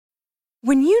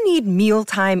When you need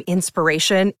mealtime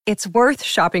inspiration, it's worth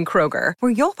shopping Kroger,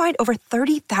 where you'll find over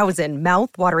 30,000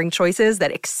 mouth-watering choices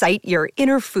that excite your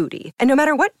inner foodie. And no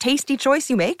matter what tasty choice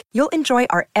you make, you'll enjoy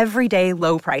our everyday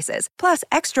low prices, plus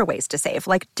extra ways to save,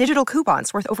 like digital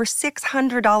coupons worth over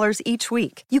 $600 each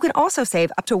week. You can also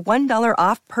save up to $1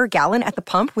 off per gallon at the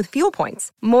pump with fuel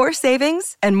points. More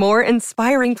savings and more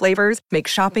inspiring flavors make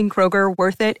shopping Kroger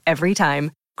worth it every time.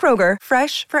 Kroger,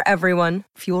 fresh for everyone.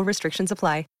 Fuel restrictions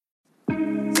apply.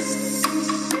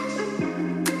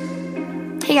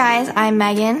 Hey guys, I'm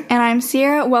Megan. And I'm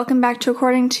Sierra. Welcome back to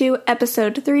According to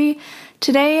Episode 3.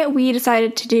 Today we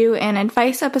decided to do an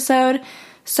advice episode,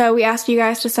 so we asked you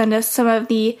guys to send us some of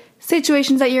the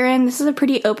situations that you're in. This is a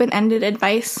pretty open-ended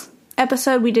advice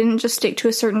episode. We didn't just stick to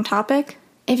a certain topic.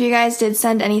 If you guys did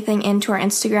send anything into our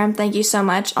Instagram, thank you so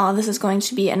much. All of this is going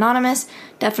to be anonymous.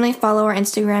 Definitely follow our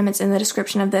Instagram. It's in the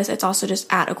description of this. It's also just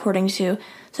at According to.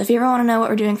 So if you ever want to know what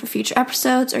we're doing for future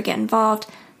episodes or get involved,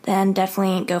 then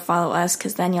definitely go follow us,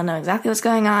 because then you'll know exactly what's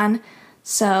going on.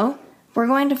 So we're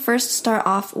going to first start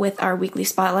off with our weekly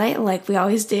spotlight, like we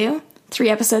always do, 3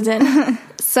 episodes in.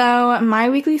 So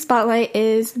my weekly spotlight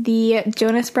is the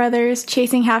Jonas Brothers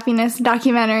Chasing Happiness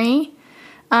documentary.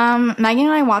 Megan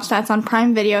and I watched that. It's on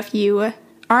Prime Video. If you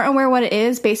aren't aware what it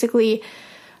is, basically,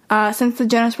 since the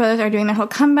Jonas Brothers are doing their whole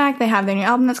comeback, they have their new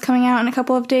album that's coming out in a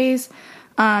couple of days.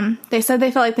 They said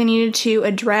they felt like they needed to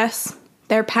address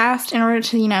their past in order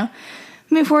to,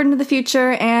 move forward into the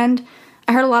future, and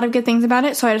I heard a lot of good things about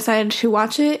it, so I decided to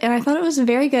watch it, and I thought it was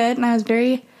very good, and I was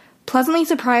very pleasantly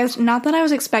surprised. Not that I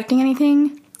was expecting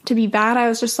anything to be bad, I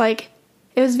was just like,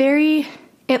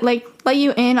 it let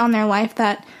you in on their life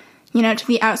that, to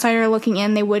the outsider looking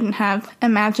in, they wouldn't have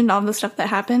imagined all the stuff that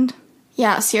happened.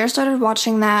 Yeah, Sierra started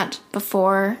watching that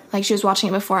before, she was watching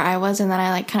it before I was, and then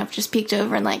I, kind of just peeked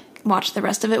over and, watched the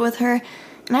rest of it with her.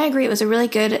 And I agree, it was a really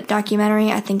good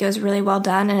documentary. I think it was really well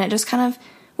done, and it just kind of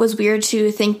was weird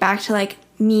to think back to,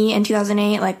 me in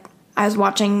 2008. I was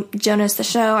watching Jonas the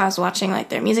show, I was watching,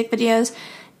 their music videos,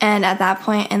 and at that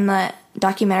point in the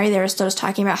documentary, they were still just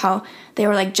talking about how they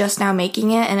were, just now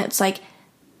making it, and it's,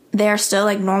 they're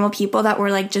still, normal people that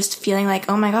were, just feeling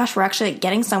oh my gosh, we're actually,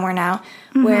 getting somewhere now.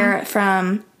 Mm-hmm. Where,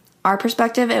 from our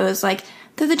perspective, it was,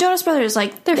 they're the Jonas Brothers,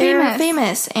 they're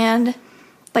famous, and...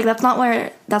 that's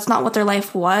not what their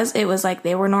life was. It was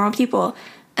they were normal people,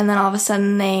 and then all of a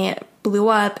sudden they blew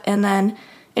up, and then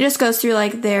it just goes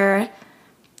through their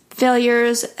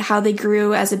failures, how they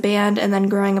grew as a band, and then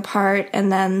growing apart,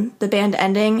 and then the band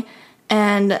ending.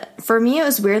 And for me, it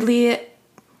was weirdly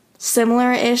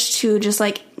similar-ish to just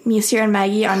me, Sierra, and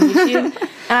Maggie on YouTube.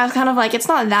 And I was kind of it's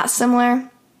not that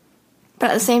similar,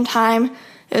 but at the same time,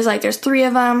 it was there's 3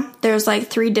 of them. There's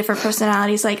 3 different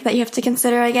personalities that you have to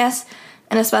consider, I guess.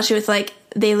 And especially with,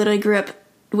 they literally grew up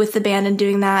with the band and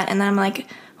doing that. And then I'm,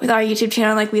 with our YouTube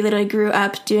channel, we literally grew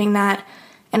up doing that.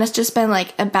 And it's just been,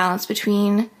 a balance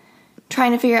between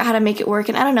trying to figure out how to make it work.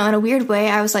 And I don't know, in a weird way,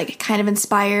 I was, kind of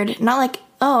inspired. Not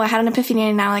oh, I had an epiphany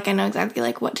and now, I know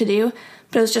exactly, what to do.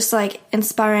 But it was just,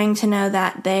 inspiring to know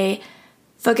that they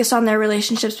focused on their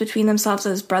relationships between themselves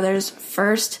as brothers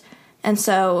first. And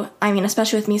so, I mean,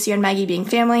 especially with me, Sierra, and Maggie being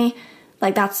family,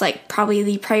 that's, probably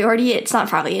the priority. It's not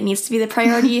probably. It needs to be the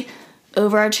priority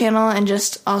over our channel. And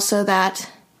just also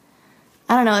that,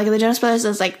 I don't know, the Jonas Brothers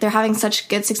is, they're having such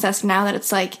good success now that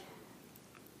it's, I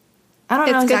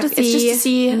don't know exactly. It's just to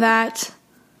see that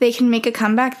they can make a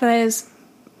comeback that is,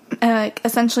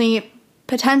 essentially,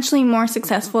 potentially more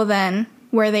successful than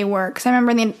where they were. Because I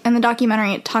remember in the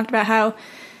documentary, it talked about how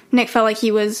Nick felt like he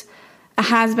was a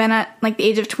has-been at, the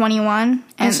age of 21.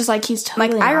 And it's just, he's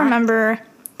totally I remember...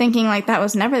 thinking that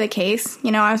was never the case.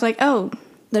 I was oh,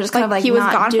 they're just kind of he was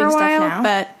gone for a while, now.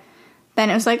 But then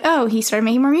it was oh, he started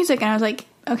making more music, and I was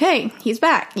okay, he's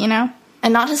back,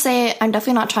 And not to say, I'm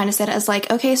definitely not trying to say it as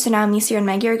okay, so now me, Sierra, and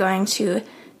Maggie are going to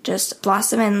just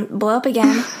blossom and blow up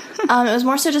again. It was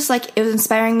more so just it was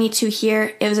inspiring me to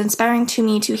hear. It was inspiring to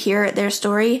me to hear their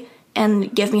story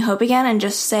and give me hope again, and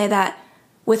just say that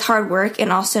with hard work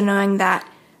and also knowing that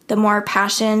the more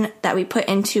passion that we put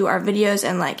into our videos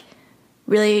and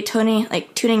really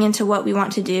tuning into what we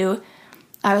want to do,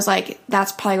 I was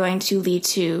that's probably going to lead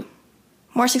to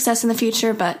more success in the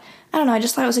future. But I don't know, I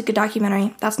just thought it was a good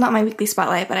documentary. That's not my weekly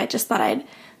spotlight, but I just thought I'd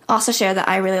also share that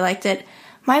I really liked it.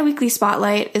 My weekly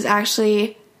spotlight is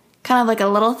actually kind of a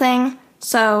little thing.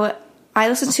 So I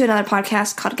listened to another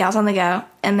podcast called Gals on the Go,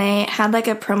 and they had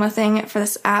a promo thing for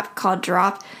this app called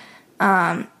Drop.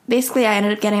 Basically, I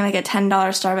ended up getting a $10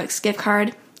 Starbucks gift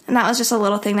card. And that was just a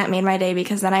little thing that made my day,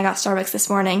 because then I got Starbucks this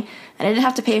morning and I didn't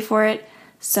have to pay for it.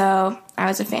 So I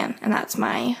was a fan, and that's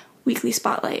my weekly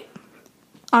spotlight.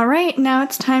 All right, now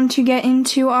it's time to get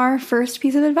into our first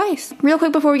piece of advice. Real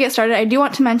quick before we get started, I do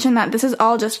want to mention that this is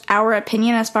all just our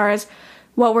opinion as far as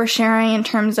what we're sharing in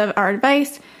terms of our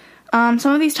advice. Some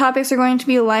of these topics are going to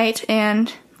be light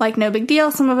and like no big deal.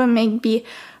 Some of them may be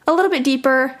a little bit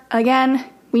deeper. Again,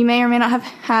 we may or may not have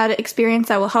had experience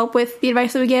that will help with the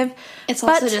advice that we give. It's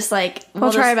also just like,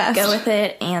 we'll try our best. Go with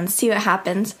it and see what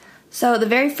happens. So the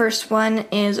very first one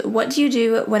is, what do you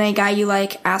do when a guy you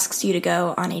like asks you to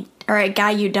go on or a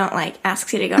guy you don't like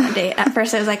asks you to go on a date? At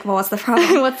first I was like, well, what's the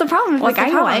problem? What's the problem? What's the guy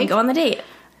you like? Go on the date.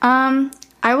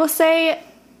 I will say,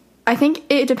 I think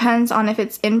it depends on if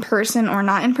it's in person or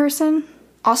not in person.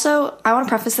 Also, I want to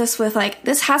preface this with, like,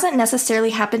 this hasn't necessarily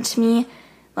happened to me.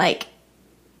 Like,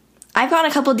 I've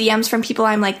gotten a couple DMs from people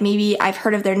I'm like, maybe I've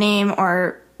heard of their name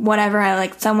or whatever. I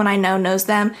like someone I know knows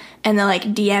them, and they'll like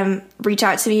reach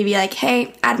out to me, be like,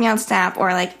 hey, add me on Snap,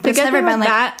 or like, the good thing with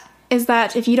that is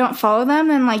that if you don't follow them,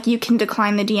 then like you can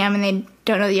decline the DM and they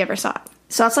don't know that you ever saw it.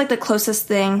 So that's like the closest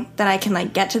thing that I can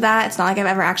like get to that. It's not like I've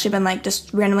ever actually been like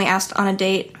just randomly asked on a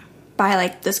date by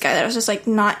like this guy that was just like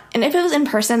not. And if it was in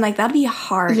person, like that'd be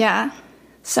hard. Yeah.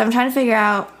 So I'm trying to figure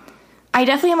out. I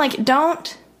definitely am like,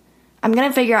 I'm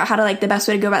gonna figure out how to like the best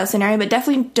way to go about the scenario, but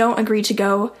definitely don't agree to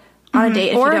go on a date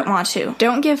if you don't want to.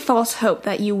 Don't give false hope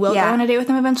that you will go on a date with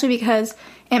them eventually, because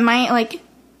it might like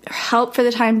help for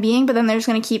the time being, but then they're just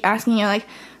gonna keep asking you like,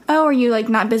 oh, are you like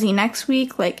not busy next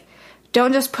week? Like,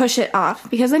 don't just push it off,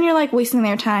 because then you're like wasting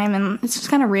their time and it's just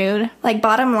kind of rude. Like,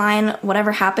 bottom line,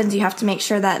 whatever happens, you have to make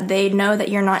sure that they know that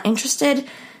you're not interested,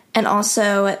 and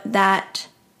also that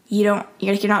you're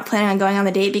not planning on going on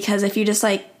the date, because if you just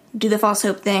like do the false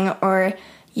hope thing, or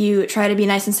you try to be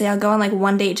nice and say I'll go on like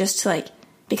one date just to like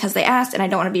because they asked and I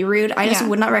don't want to be rude, I just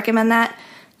would not recommend that.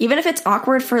 Even if it's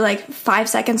awkward for like 5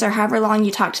 seconds or however long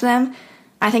you talk to them,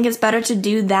 I think it's better to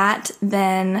do that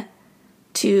than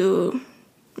to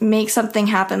make something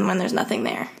happen when there's nothing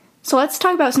there. So let's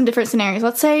talk about some different scenarios.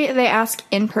 Let's say they ask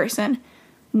in person.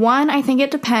 One, I think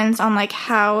it depends on like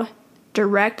how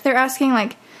direct they're asking.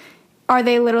 Like, are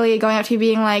they literally going up to you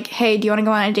being like, hey, do you want to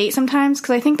go on a date sometimes?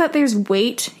 Because I think that there's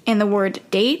weight in the word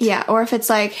date. Yeah, or if it's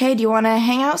like, hey, do you want to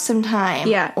hang out sometime?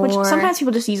 Yeah, which sometimes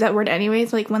people just use that word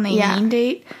anyways, like when they mean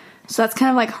date. So that's kind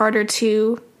of like harder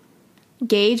to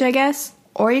gauge, I guess.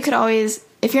 Or you could always,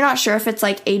 if you're not sure if it's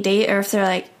like a date or if they're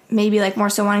like maybe like more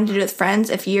so wanting to do it with friends,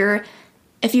 if you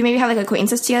maybe have like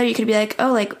acquaintances together, you could be like,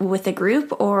 oh, like with a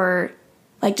group, or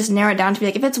like just narrow it down to be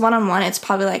like, if it's one-on-one, it's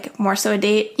probably like more so a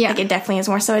date. Yeah. Like it definitely is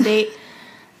more so a date.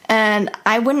 And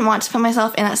I wouldn't want to put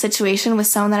myself in that situation with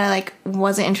someone that I like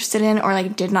wasn't interested in or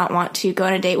like did not want to go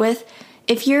on a date with.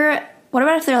 What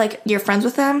about if they're like, you're friends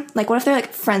with them? Like, what if they're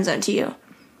like friend zone to you?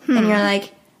 And you're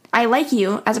like, I like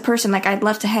you as a person. Like, I'd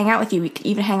love to hang out with you. We could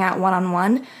even hang out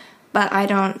one-on-one, but I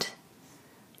don't.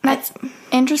 That's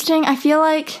interesting. I feel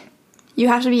like you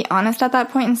have to be honest at that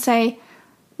point and say,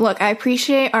 look, I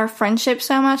appreciate our friendship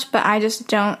so much, but I just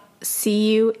don't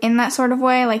see you in that sort of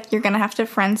way. Like, you're gonna have to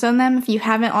friend zone them if you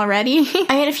haven't already.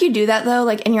 I mean, if you do that though,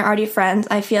 like, and you're already friends,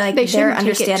 I feel like they're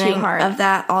understanding of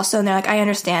that also, and they're like, I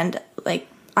understand. Like,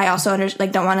 I also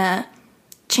don't want to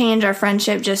change our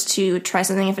friendship just to try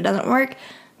something if it doesn't work.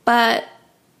 But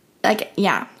like,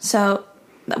 yeah. So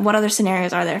what other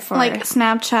scenarios are there for like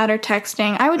Snapchat or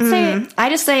texting? I would say, I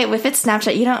just say if it's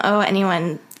Snapchat, you don't owe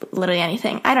anyone literally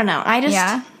anything. I don't know.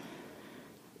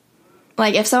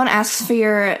 Like, if someone asks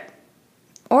for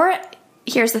or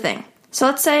here's the thing. So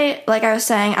let's say, like I was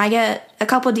saying, I get a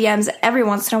couple DMs every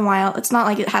once in a while. It's not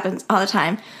like it happens all the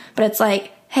time, but it's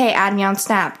like, hey, add me on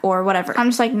Snap or whatever. I'm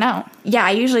just like, no. Yeah,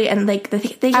 I usually, and like, they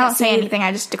can't I don't say anything.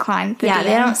 I just decline the DM.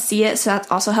 They don't see it, so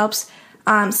that also helps.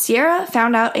 Sierra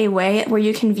found out a way where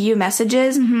you can view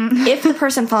messages if the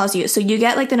person follows you. So you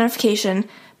get like the notification,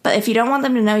 but if you don't want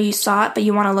them to know you saw it, but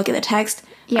you want to look at the text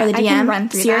or the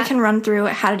DM, Sierra can run through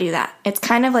how to do that. It's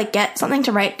kind of like get something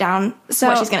to write down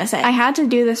what she's going to say. I had to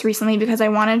do this recently because I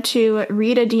wanted to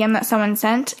read a DM that someone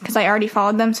sent because I already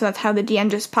followed them, so that's how the DM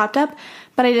just popped up.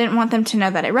 But I didn't want them to know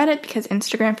that I read it because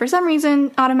Instagram, for some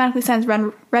reason, automatically sends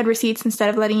read receipts instead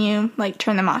of letting you like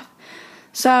turn them off.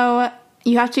 So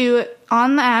you have to,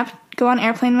 on the app, go on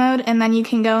airplane mode, and then you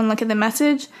can go and look at the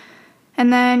message.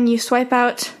 And then you swipe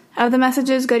out of the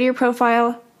messages, go to your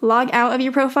profile, log out of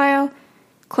your profile,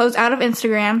 close out of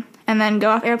Instagram, and then go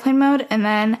off airplane mode, and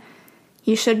then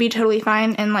you should be totally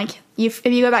fine. And like, if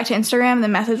you go back to Instagram, the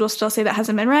message will still say that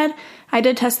hasn't been read. I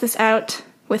did test this out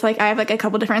with I have a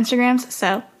couple different Instagrams,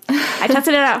 so I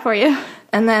tested it out for you.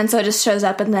 And then, so it just shows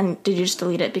up, and then did you just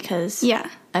delete it because... Yeah.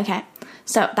 Okay.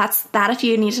 So that's that if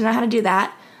you need to know how to do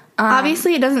that.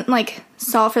 Obviously, it doesn't,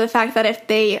 solve for the fact that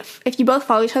if you both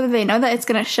follow each other, they know that it's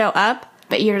going to show up.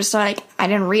 but you're just like, I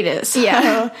didn't read it. So,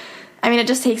 Yeah. I mean, it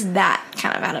just takes that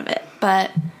kind of out of it.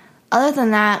 But other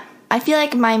than that, I feel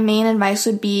like my main advice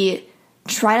would be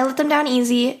try to let them down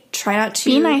easy. Try not to...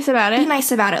 Be nice about it. Be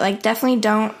nice about it. Like, definitely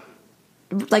don't...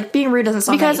 Like, being rude doesn't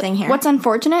solve anything here. What's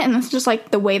unfortunate, and this is just,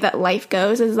 like, the way that life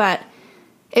goes, is that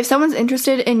if someone's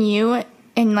interested in you,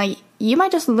 and, like, you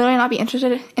might just literally not be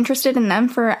interested in them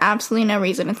for absolutely no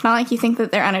reason. It's not like you think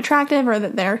that they're unattractive or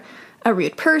that they're a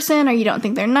rude person or you don't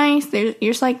think they're nice. You're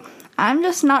just like, I'm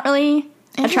just not really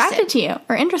attracted to you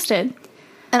or interested.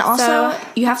 And also,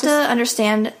 you have to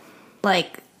understand,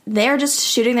 like, they're just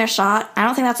shooting their shot. I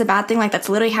don't think that's a bad thing. Like, that's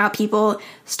literally how people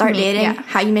start dating,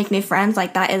 how you make new friends.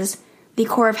 Like, that is the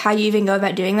core of how you even go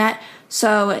about doing that.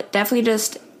 So definitely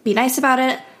just be nice about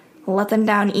it. Let them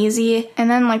down easy. And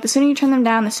then, like, the sooner you turn them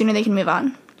down, the sooner they can move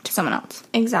on to someone else.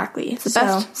 Exactly. It's the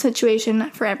best situation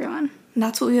for everyone.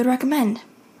 That's what we would recommend.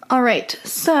 All right,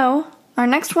 so our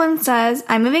next one says,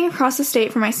 I'm moving across the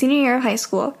state for my senior year of high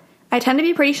school. I tend to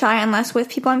be pretty shy unless with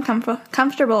people I'm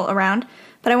comfortable around,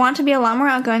 but I want to be a lot more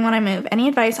outgoing when I move. Any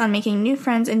advice on making new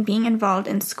friends and being involved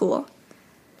in school?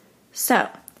 So,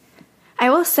 I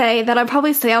will say that I'll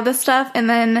probably say all this stuff, and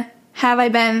then had I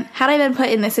been put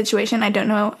in this situation, I don't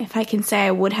know if I can say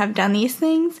I would have done these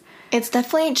things. It's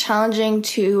definitely challenging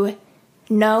to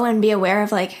know and be aware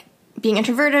of, like, being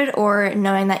introverted or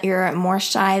knowing that you're more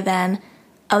shy than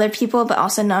other people, but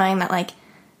also knowing that, like,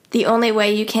 the only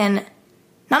way you can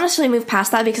not necessarily move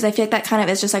past that, because I feel like that kind of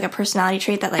is just, like, a personality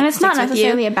trait that, like, and it's not sticks with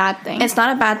necessarily you. a bad thing. It's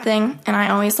not a bad thing, and I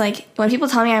always, like, when people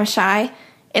tell me I'm shy,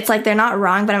 it's like they're not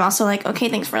wrong, but I'm also like, okay,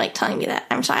 thanks for, like, telling me that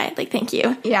I'm shy. Like, thank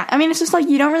you. Yeah, I mean, it's just, like,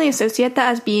 you don't really associate that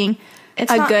as being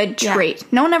good trait. Yeah.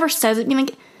 No one ever says it, being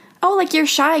like, oh, like, you're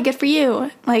shy, good for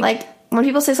you. Like, when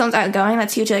people say someone's outgoing,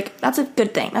 that's huge. Like, that's a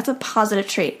good thing. That's a positive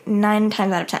trait 9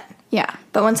 times out of 10. Yeah.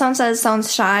 But when someone says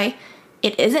someone's shy,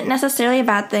 it isn't necessarily a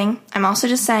bad thing. I'm also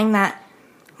just saying that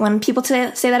when people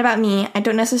say that about me, I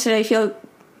don't necessarily feel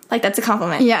like that's a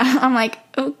compliment. Yeah, I'm like,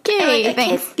 okay,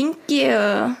 thanks. Thank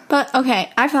you. But, okay,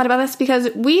 I've thought about this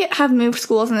because we have moved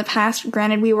schools in the past.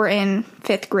 Granted, we were in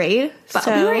 5th grade. But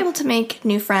we were able to make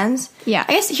new friends. Yeah.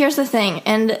 I guess here's the thing,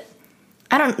 and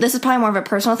this is probably more of a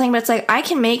personal thing, but it's like, I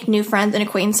can make new friends and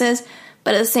acquaintances,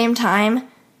 but at the same time,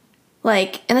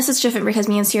 like, and this is different because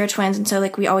me and Sierra are twins, and so,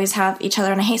 like, we always have each other,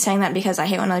 and I hate saying that because I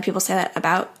hate when other people say that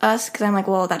about us, because I'm like,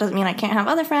 well, that doesn't mean I can't have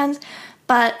other friends,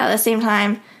 but at the same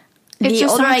time, it's the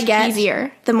older so I get,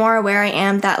 easier. The more aware I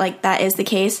am that, like, that is the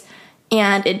case,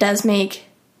 and it does make,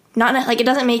 it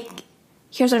doesn't make,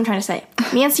 here's what I'm trying to say.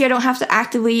 Me and Sierra don't have to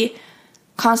actively,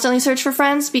 constantly search for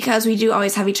friends, because we do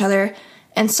always have each other,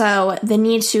 and so the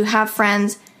need to have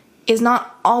friends is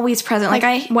not always present.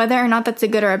 Like, whether or not that's a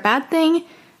good or a bad thing,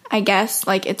 I guess,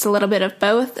 like, it's a little bit of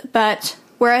both, but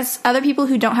whereas other people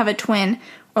who don't have a twin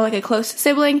or, like, a close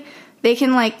sibling, they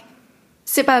can, like,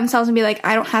 sit by themselves and be like,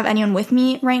 I don't have anyone with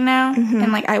me right now,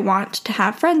 and, like, I want to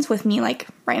have friends with me, like,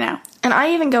 right now. And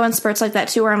I even go in spurts like that,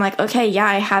 too, where I'm like, okay, yeah,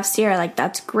 I have Sierra, like,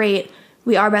 that's great,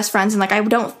 we are best friends, and, like,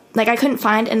 I couldn't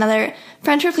find another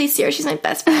friend to replace Sierra, she's my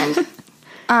best friend.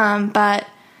 But,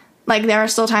 like, there are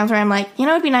still times where I'm like, you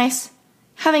know, it'd be nice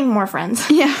having more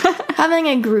friends. Yeah. Having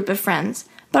a group of friends.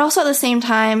 But also at the same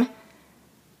time,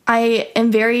 I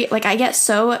am very, like, I get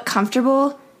so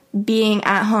comfortable being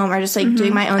at home or just, like,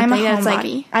 doing my own thing. I'm a It's like,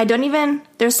 homebody. I don't even,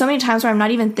 there's so many times where I'm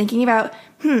not even thinking about,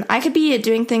 I could be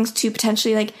doing things to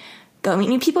potentially, like, go meet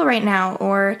new people right now,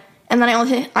 and then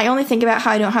I only think about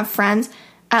how I don't have friends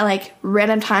at, like,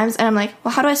 random times, and I'm like,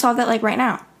 well, how do I solve that, like, right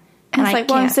now? And it's like,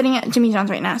 well, I'm sitting at Jimmy John's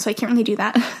right now, so I can't really do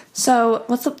that. So,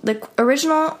 what's the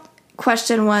original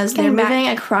question was, they're moving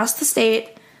across the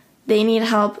state, they need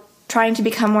help trying to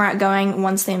become more outgoing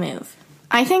once they move.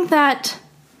 I think that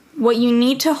what you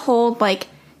need to hold, like,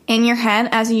 in your head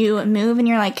as you move and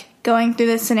you're, like, going through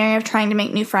this scenario of trying to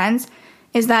make new friends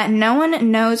is that no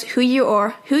one knows who you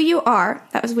are.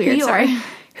 That was weird,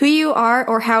 who you are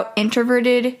or how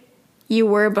introverted you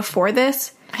were before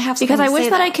this. Because I wish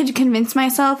that I could convince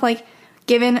myself, like,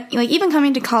 given, like, even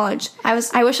coming to college,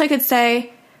 I wish I could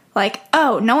say, like,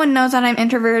 oh, no one knows that I'm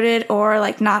introverted or,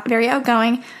 like, not very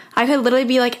outgoing. I could literally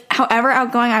be, like, however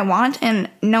outgoing I want, and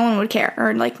no one would care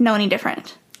or, like, know any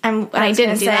different. I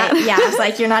didn't say that. Yeah, it's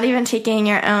like, you're not even taking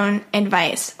your own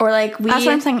advice. Or, like, that's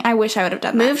what I'm saying. I wish I would have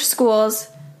done that. Moved schools,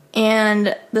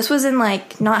 and this was in,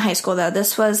 like, not high school, though.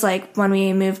 This was, like, when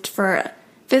we moved for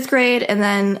 5th grade, and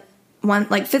then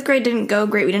 5th grade didn't go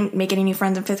great. We didn't make any new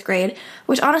friends in 5th grade,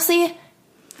 which honestly,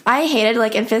 I hated,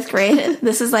 like, in 5th grade.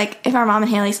 This is, like, if our mom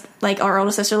and Haley, like, our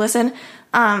older sister, listen.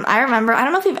 I remember, I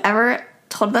don't know if we've ever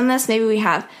told them this, maybe we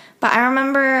have, but I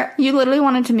remember... You literally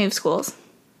wanted to move schools.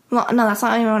 Well, no, that's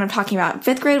not even what I'm talking about.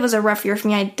 5th grade was a rough year for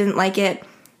me. I didn't like it.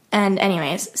 And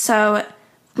anyways, so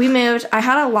we moved. I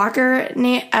had a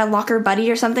locker buddy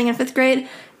or something in 5th grade,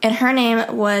 and her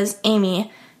name was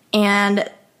Amy. And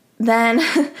then,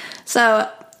 so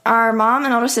our mom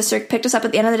and older sister picked us up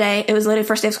at the end of the day. It was literally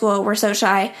first day of school. We're so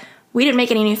shy. We didn't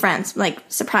make any new friends. Like,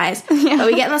 surprise. Yeah. But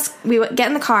we get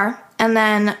in the car, and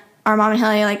then our mom and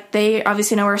Haley, like, they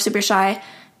obviously know we're super shy,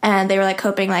 and they were, like,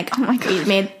 hoping, like, oh my God, we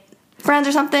made friends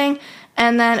or something.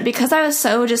 And then because I was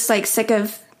so just, like, sick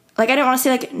of, like, I didn't want to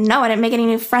say, like, no, I didn't make any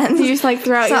new friends. You just, like,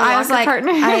 threw out your locker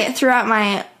partner? I threw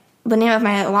out the name of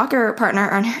my locker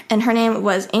partner, and her name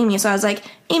was Amy. So I was like,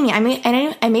 Amy, I made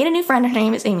a new friend, her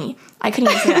name is Amy. I couldn't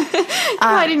even say that.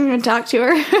 I didn't even talk to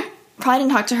her. Probably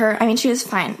didn't talk to her. I mean, she was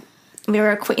fine. We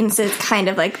were acquaintances, kind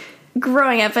of, like,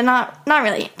 growing up, but not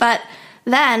really. But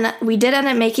then we did end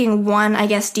up making one, I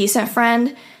guess, decent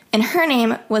friend, and her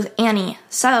name was Annie.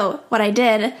 So what I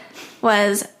did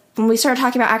was, when we started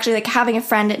talking about actually, like, having a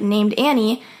friend named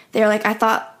Annie, they were like, I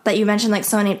thought that you mentioned, like,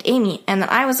 someone named Amy. And then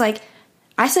I was like,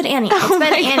 I said Annie. It's been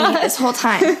Annie this whole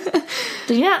time.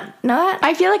 Did you not know that?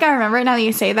 I feel like I remember it now that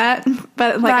you say that,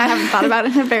 but, like, I haven't thought about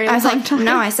it in a very long time. I was like,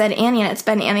 no, I said Annie, and it's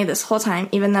been Annie this whole time,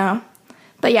 even though...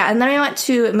 But yeah, and then we went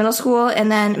to middle school,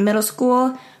 and then middle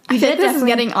school... This is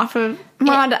getting off of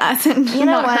more onto us and you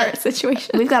know not what? her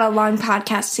situation. We've got a long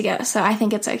podcast to go, so I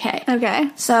think it's okay. Okay.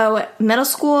 So middle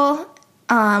school,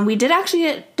 we did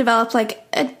actually develop, like,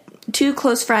 2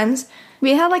 close friends.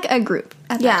 We had, like, a group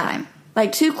at that time.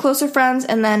 Like, 2 closer friends,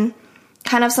 and then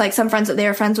kind of, like, some friends that they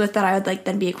were friends with that I would, like,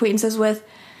 then be acquaintances with.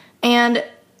 And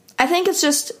I think it's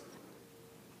just...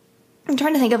 I'm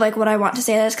trying to think of, like, what I want to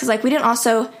say to this, because, like, we didn't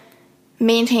also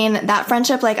maintain that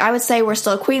friendship. Like, I would say we're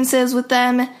still acquaintances with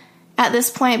them at this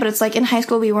point, but it's like in high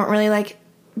school we weren't really, like,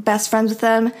 best friends with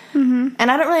them. Mm-hmm. And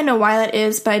I don't really know why that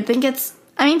is, but I think it's...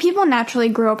 I mean, people naturally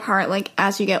grow apart, like,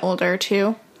 as you get older, too.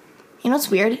 You know what's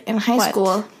weird? In high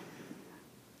school,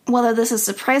 whether this is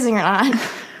surprising or not,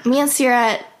 me and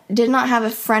Sierra did not have a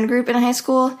friend group in high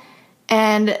school,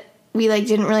 and we, like,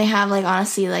 didn't really have, like,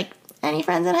 honestly, like, any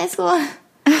friends in high school.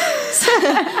 So,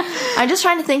 I'm just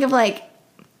trying to think of, like...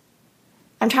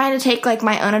 I'm trying to take, like,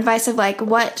 my own advice of, like,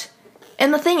 what...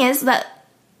 And the thing is that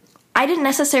I didn't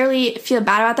necessarily feel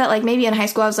bad about that. Like, maybe in high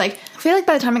school I was like... I feel like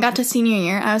by the time I got to senior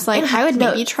year, I was like, I would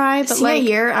maybe try, but, senior like...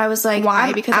 year, I was like, why?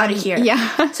 I'm because out of here.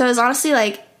 Yeah. So it was honestly,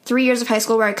 like, 3 years of high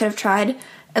school where I could have tried.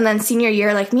 And then senior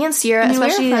year, like, me and Sierra,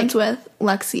 especially... We were friends with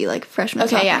Lexi, like, freshman,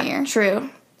 sophomore year. True.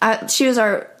 She was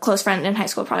our close friend in high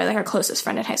school, probably, like, our closest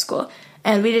friend in high school.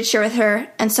 And we did share with her.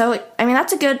 And so, I mean,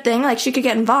 that's a good thing. Like, she could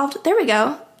get involved. There we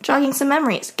go. Jogging some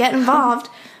memories. Get involved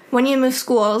when you move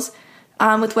schools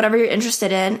with whatever you're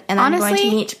interested in. And then honestly, going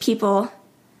to meet people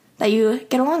that you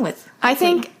get along with. I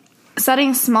think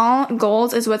setting small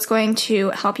goals is what's going to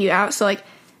help you out. So, like,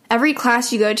 every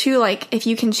class you go to, like, if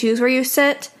you can choose where you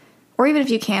sit, or even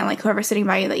if you can't, like, whoever's sitting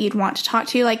by you that you'd want to talk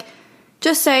to, like,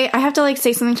 just say, I have to, like,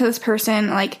 say something to this person,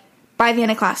 like, by the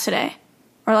end of class today.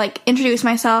 Or, like, introduce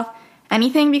myself,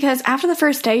 anything, because after the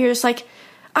first day, you're just like,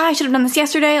 I should have done this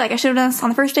yesterday, like, I should have done this on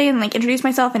the first day, and, like, introduce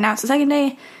myself, and now it's the second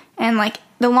day, and, like,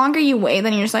 the longer you wait,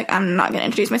 then you're just like, I'm not going to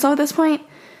introduce myself at this point.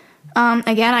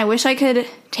 Again, I wish I could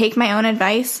take my own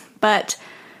advice, but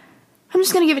I'm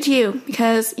just going to give it to you,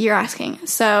 because you're asking.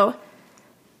 So,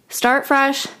 start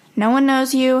fresh, no one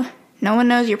knows you, no one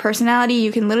knows your personality,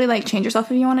 you can literally, like, change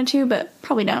yourself if you wanted to, but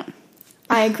probably don't.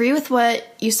 I agree with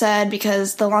what you said,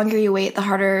 because the longer you wait, the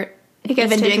harder it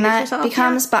gets even doing that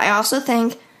becomes, but I also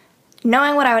think...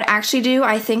 Knowing what I would actually do,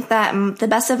 I think that the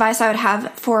best advice I would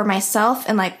have for myself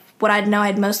and, like, what I'd know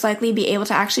I'd most likely be able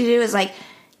to actually do is, like,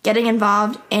 getting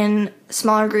involved in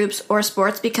smaller groups or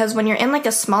sports, because when you're in, like,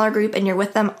 a smaller group and you're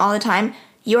with them all the time,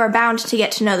 you are bound to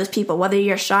get to know those people, whether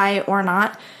you're shy or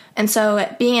not. And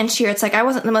so being in cheer, it's like I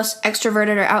wasn't the most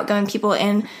extroverted or outgoing people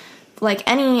in, like,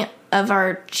 any of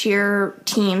our cheer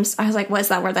teams. I was like, what is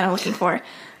that word that I'm looking for?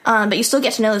 But you still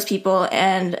get to know those people,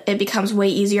 and it becomes way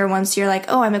easier once you're like,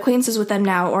 oh, I'm acquaintances with them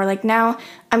now, or, like, now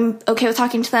I'm okay with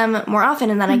talking to them more often,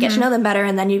 and then I get to know them better,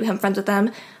 and then you become friends with them.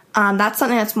 That's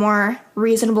something that's more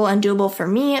reasonable and doable for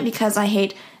me, because I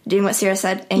hate doing what Sierra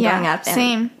said and going up and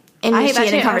same. I hate that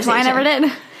too. That's why I never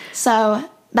did. So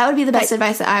that would be the best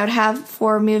advice that I would have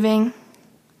for moving.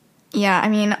 Yeah, I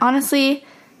mean, honestly,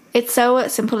 it's so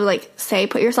simple to, like, say,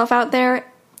 put yourself out there,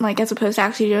 like, as opposed to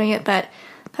actually doing it, but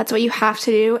that's what you have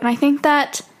to do. And I think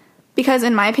that, because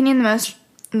in my opinion,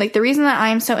 the reason that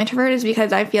I'm so introverted is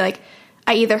because I feel like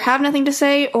I either have nothing to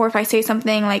say, or if I say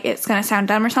something, like, it's going to sound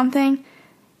dumb or something.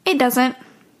 It doesn't.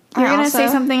 You're going to say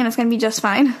something and it's going to be just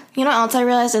fine. You know what else I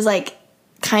realized is, like,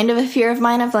 kind of a fear of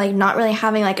mine of, like, not really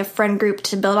having, like, a friend group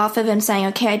to build off of and saying,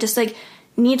 okay, I just, like,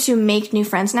 need to make new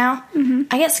friends now.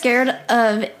 I get scared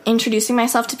of introducing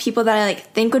myself to people that I,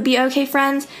 like, think would be okay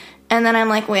friends, and then I'm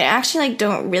like, wait, I actually, like,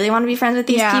 don't really want to be friends with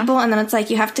these people, and then it's like,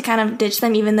 you have to kind of ditch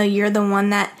them even though you're the one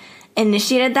that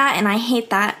initiated that, and I hate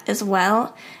that as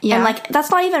well. And, like,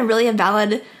 that's not even really a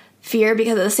valid fear,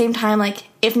 because at the same time, like,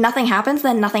 if nothing happens,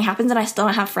 then nothing happens and I still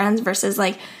don't have friends, versus,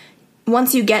 like,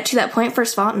 once you get to that point,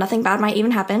 first of all, nothing bad might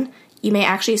even happen. You may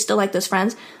actually still like those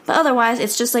friends, but otherwise,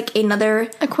 it's just, like, another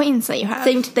acquaintance that you have.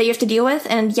 Thing that you have to deal with,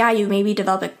 and yeah, you maybe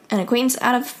develop an acquaintance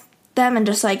out of them and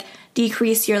just, like,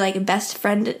 decrease your, like, best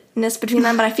friendness between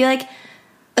them. But I feel like,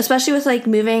 especially with, like,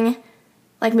 moving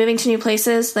to new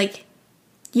places, like,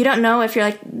 you don't know if you're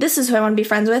like, this is who I want to be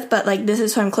friends with, but, like, this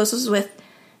is who I'm closest with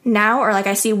now, or, like,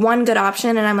 I see one good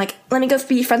option and I'm like, let me go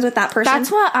be friends with that person.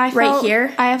 That's what I felt. Right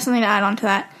here. I have something to add on to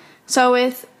that. So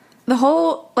with the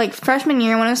whole, like, freshman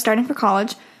year when I was starting for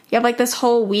college, you have, like, this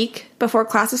whole week before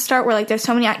classes start where, like, there's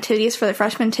so many activities for the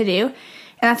freshmen to do, and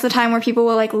that's the time where people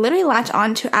will, like, literally latch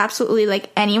on to absolutely, like,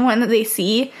 anyone that they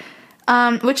see,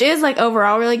 which is, like,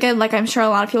 overall really good. Like, I'm sure a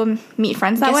lot of people meet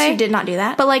friends that way. You did not do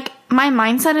that. But, like, my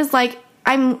mindset is, like,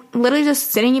 I'm literally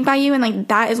just sitting by you, and, like,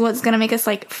 that is what's gonna make us,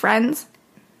 like, friends.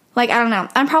 Like, I don't know.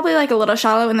 I'm probably, like, a little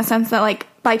shallow in the sense that, like,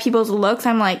 by people's looks,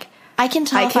 I'm, like, I can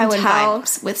tell if I would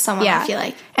vibe with someone, I feel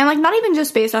like. And, like, not even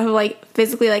just based off of, like,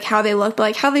 physically, like, how they look, but,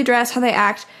 like, how they dress, how they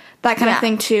act, that kind of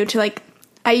thing, too, to, like,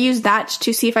 I use that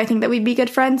to see if I think that we'd be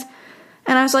good friends.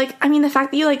 And I was like, I mean, the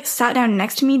fact that you, like, sat down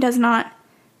next to me does not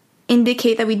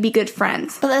indicate that we'd be good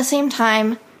friends. But at the same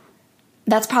time,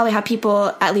 that's probably how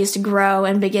people at least grow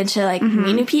and begin to, like,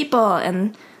 meet new people,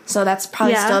 and so that's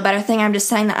probably still a better thing. I'm just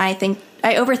saying that I think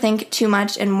I overthink too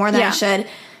much and more than I should,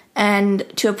 and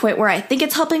to a point where I think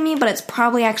it's helping me, but it's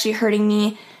probably actually hurting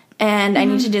me, and I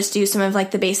need to just do some of,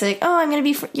 like, the basic, oh, I'm going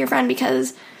to be your friend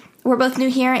because we're both new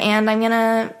here, and I'm going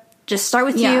to just start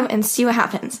with you and see what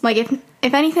happens. Like,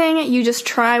 if anything, you just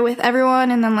try with everyone,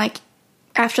 and then, like,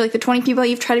 after, like, the 20 people that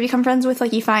you've tried to become friends with,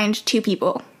 like, you find 2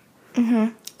 people.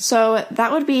 So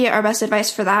that would be our best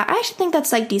advice for that. I actually think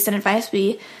that's, like, decent advice.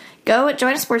 We go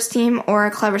join a sports team or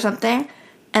a club or something,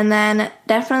 and then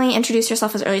definitely introduce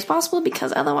yourself as early as possible,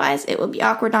 because otherwise it will be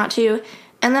awkward not to.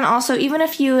 And then also, even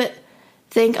if you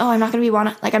think, oh, I'm not going to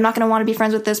want to be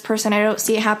friends with this person, I don't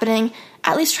see it happening,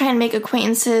 at least try and make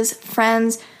acquaintances,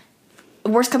 friends.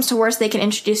 Worst comes to worst, they can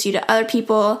introduce you to other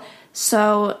people.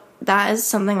 So that is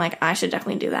something, like, I should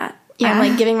definitely do that. I'm,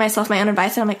 like, giving myself my own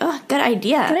advice, and I'm like, oh, good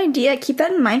idea. Good idea. Keep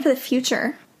that in mind for the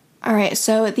future. All right,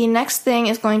 so the next thing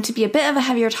is going to be a bit of a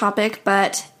heavier topic,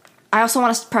 but I also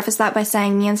want to preface that by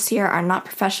saying me and Sierra are not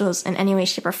professionals in any way,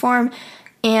 shape, or form,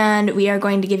 and we are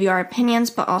going to give you our opinions,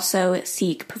 but also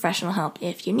seek professional help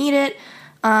if you need it.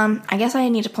 I guess I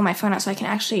need to pull my phone out so I can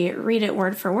actually read it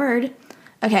word for word.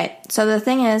 Okay, so the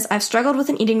thing is, I've struggled with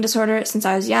an eating disorder since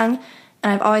I was young,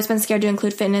 and I've always been scared to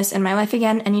include fitness in my life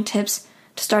again. Any tips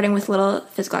to starting with little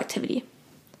physical activity?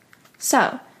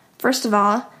 So, first of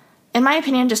all, in my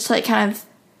opinion, just to, like, kind of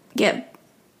get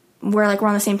where, like, we're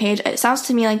on the same page, it sounds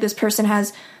to me like this person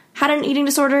has had an eating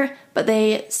disorder, but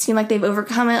they seem like they've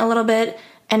overcome it a little bit,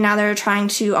 and now they're trying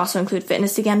to also include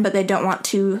fitness again, but they don't want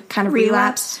to kind of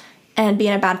relapse and be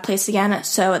in a bad place again.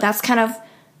 So that's kind of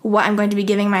what I'm going to be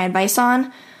giving my advice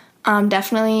on.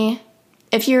 Definitely,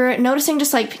 if you're noticing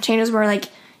just, like, changes where, like,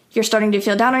 you're starting to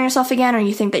feel down on yourself again, or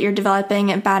you think that you're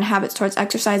developing bad habits towards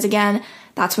exercise again,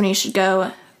 that's when you should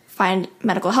go find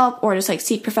medical help or just, like,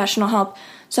 seek professional help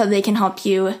so they can help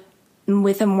you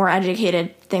with a more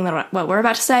educated thing than what we're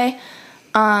about to say.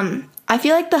 I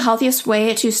feel like the healthiest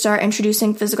way to start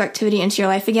introducing physical activity into your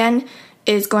life again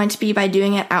is going to be by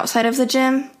doing it outside of the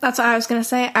gym. That's what I was going to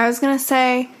say. I was going to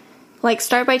say, like,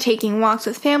 start by taking walks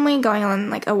with family, going on,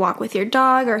 like, a walk with your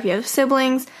dog, or if you have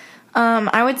siblings.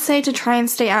 I would say to try and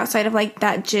stay outside of, like,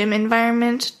 that gym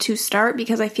environment to start,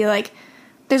 because I feel like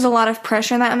there's a lot of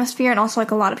pressure in that atmosphere, and also,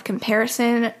 like, a lot of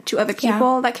comparison to other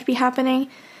people that could be happening.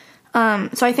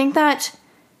 So I think that,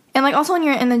 and, like, also when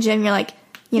you're in the gym, you're, like,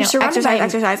 you know,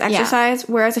 exercise.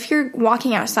 Whereas if you're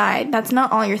walking outside, that's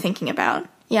not all you're thinking about.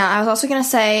 Yeah, I was also going to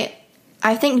say,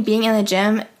 I think being in the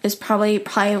gym is probably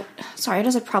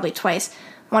twice,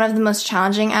 one of the most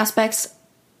challenging aspects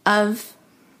of,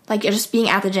 like, just being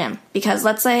at the gym. Because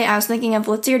let's say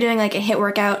you're doing, like, a HIIT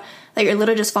workout that you're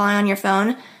literally just following on your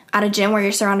phone at a gym where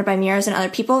you're surrounded by mirrors and other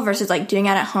people versus, like, doing it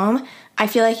at home. I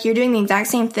feel like you're doing the exact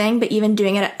same thing, but even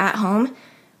doing it at home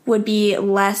would be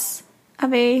less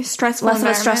of a stressful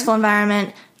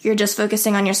environment. You're just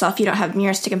focusing on yourself. You don't have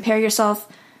mirrors to compare yourself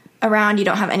around. You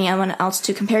don't have anyone else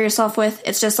to compare yourself with.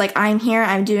 It's just like, I'm here,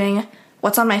 I'm doing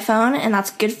what's on my phone, and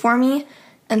that's good for me.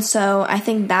 And so I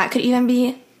think that could even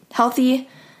be healthy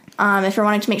if you're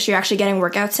wanting to make sure you're actually getting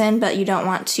workouts in, but you don't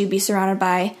want to be surrounded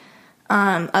by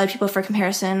other people for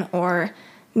comparison or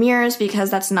mirrors,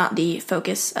 because that's not the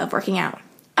focus of working out.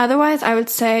 Otherwise, I would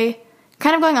say,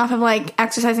 kind of going off of, like,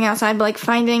 exercising outside, but, like,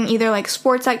 finding either, like,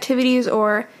 sports activities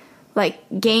or, like,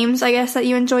 games, I guess, that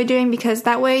you enjoy doing, because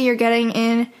that way you're getting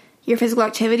in your physical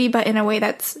activity, but in a way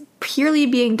that's purely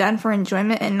being done for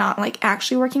enjoyment and not, like,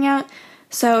 actually working out.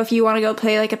 So if you want to go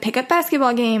play, like, a pickup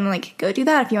basketball game, like, go do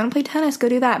that. If you want to play tennis, go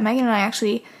do that. Megan and I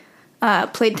actually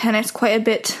played tennis quite a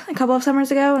bit a couple of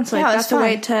summers ago, and so, like, that's a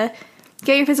way to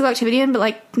get your physical activity in, but,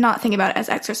 like, not think about it as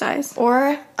exercise.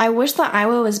 Or, I wish that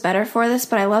Iowa was better for this,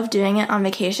 but I love doing it on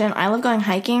vacation. I love going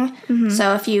hiking.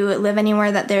 So if you live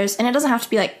anywhere that there's, and it doesn't have to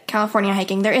be, like, California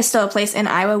hiking, there is still a place in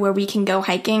Iowa where we can go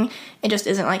hiking. It just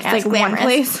isn't, like, as like glamorous. one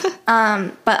place.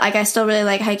 But, like, I still really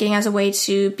like hiking as a way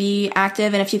to be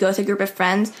active, and if you go with a group of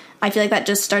friends, I feel like that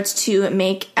just starts to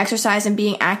make exercise and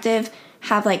being active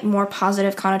have, like, more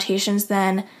positive connotations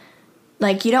than,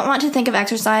 like, you don't want to think of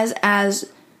exercise as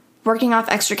working off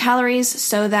extra calories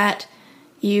so that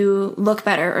you look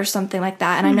better or something like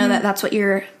that. And I know that that's what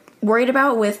you're worried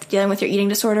about with dealing with your eating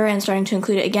disorder and starting to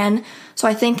include it again. So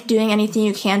I think doing anything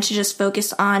you can to just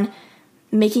focus on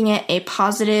making it a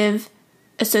positive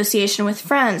association with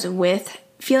friends, with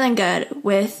feeling good,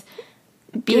 with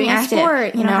being active,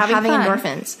 sport, you know, having fun.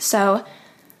 endorphins. So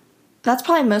that's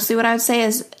probably mostly what I would say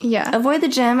is avoid the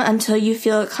gym until you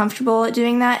feel comfortable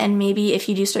doing that. And maybe if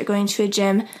you do start going to a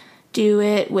gym, do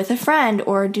it with a friend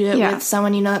or do it with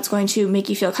someone you know that's going to make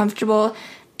you feel comfortable.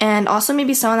 And also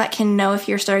maybe someone that can know if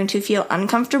you're starting to feel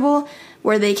uncomfortable,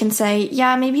 where they can say,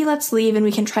 yeah, maybe let's leave and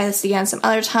we can try this again some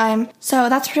other time. So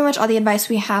that's pretty much all the advice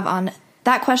we have on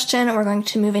that question. We're going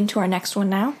to move into our next one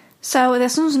now. So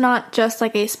this one's not just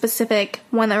like a specific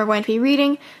one that we're going to be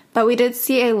reading, but we did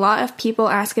see a lot of people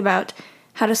ask about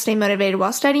how to stay motivated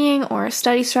while studying, or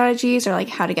study strategies, or like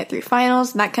how to get through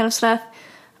finals, that kind of stuff.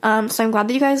 So I'm glad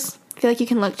that you guys feel like you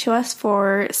can look to us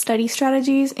for study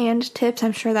strategies and tips.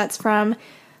 I'm sure that's from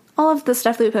all of the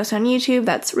stuff that we post on YouTube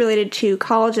that's related to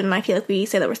college, and I feel like we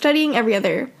say that we're studying every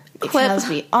other clip. Because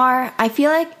we are. I feel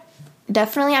like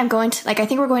definitely I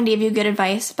think we're going to give you good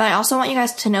advice, but I also want you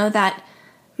guys to know that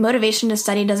motivation to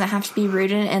study doesn't have to be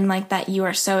rooted in, like, that you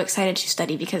are so excited to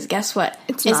study, because guess what?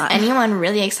 It's Is not. anyone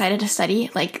really excited to study?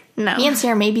 Like, no. Me and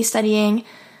Sarah may be studying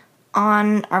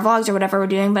on our vlogs or whatever we're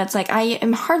doing, but it's like I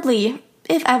am hardly,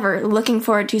 if ever, looking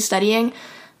forward to studying.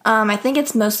 I think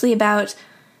it's mostly about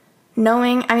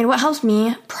knowing, what helps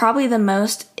me probably the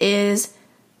most is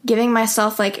giving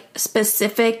myself, like,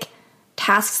 specific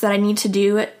tasks that I need to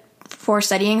do for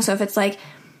studying. So if it's like,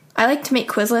 I like to make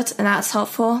Quizlets, and that's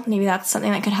helpful. Maybe that's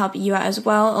something that could help you out as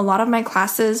well. A lot of my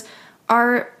classes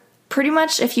are pretty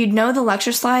much, if you know the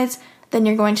lecture slides, then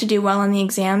you're going to do well on the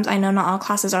exams. I know not all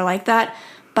classes are like that,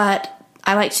 but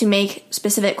I like to make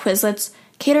specific Quizlets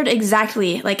catered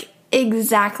exactly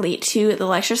to the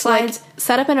lecture slides. Like,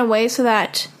 set up in a way so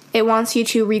that it wants you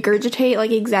to regurgitate,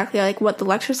 like, exactly, like, what the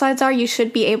lecture slides are. You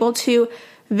should be able to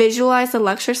visualize the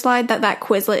lecture slide that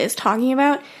Quizlet is talking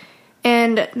about.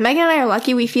 And Megan and I are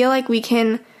lucky. We feel like we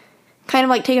can kind of,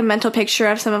 like, take a mental picture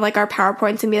of some of, like, our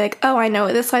PowerPoints and be like, oh, I know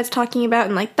what this slide's talking about.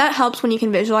 And, like, that helps when you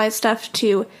can visualize stuff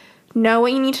to know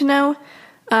what you need to know.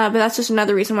 But that's just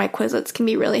another reason why Quizlets can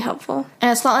be really helpful.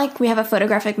 And it's not like we have a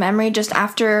photographic memory. Just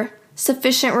after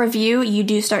sufficient review, you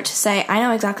do start to say, I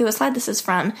know exactly what slide this is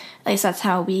from. At least that's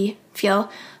how we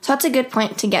feel. So that's a good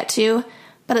point to get to.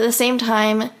 But at the same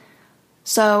time,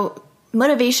 so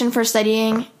motivation for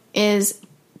studying is,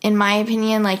 in my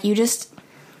opinion, like,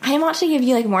 I want to give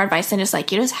you, like, more advice than just,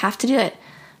 like, you just have to do it.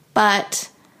 But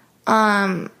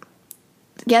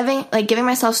giving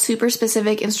myself super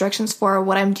specific instructions for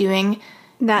what I'm doing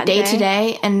that day to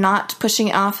day, and not pushing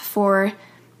it off for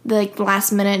the, like,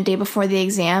 last minute, day before the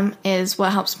exam, is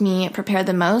what helps me prepare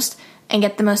the most and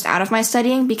get the most out of my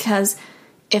studying. Because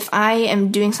if I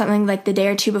am doing something like the day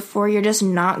or two before, you're just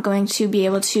not going to be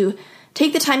able to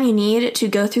take the time you need to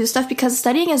go through the stuff, because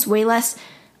studying is way less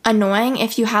annoying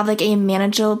if you have, like, a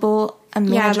manageable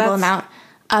amount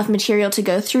of material to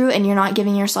go through, and you're not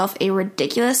giving yourself a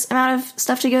ridiculous amount of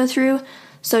stuff to go through.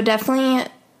 So definitely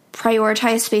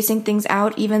prioritize spacing things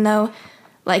out, even though,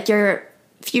 like, your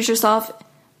future self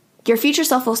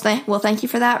will thank you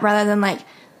for that, rather than, like,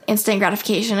 instant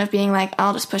gratification of being like,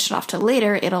 I'll just push it off till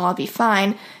later, it'll all be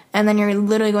fine. And then you're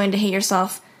literally going to hate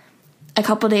yourself a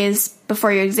couple days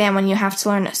before your exam when you have to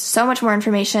learn so much more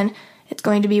information. It's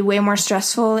going to be way more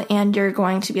stressful, and you're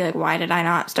going to be like, why did I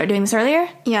not start doing this earlier?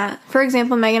 Yeah. For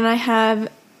example, Megan and I have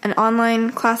an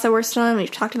online class that we're still in. We've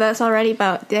talked about this already,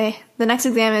 but the next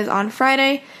exam is on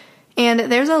Friday, And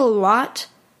there's a lot.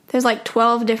 There's like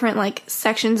 12 different like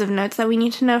sections of notes that we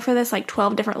need to know for this, like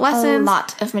 12 different lessons. A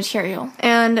lot of material.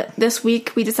 And this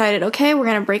week we decided, okay, we're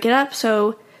going to break it up.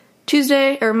 So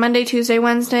Monday, Tuesday,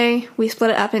 Wednesday, we split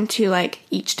it up into like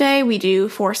each day. We do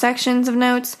 4 sections of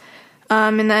notes.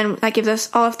 And then that gives us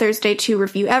all of Thursday to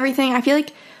review everything. I feel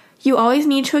like you always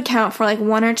need to account for like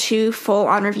 1 or 2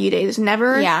 full-on review days.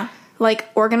 Never, like,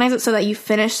 organize it so that you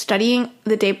finish studying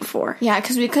the day before. Yeah,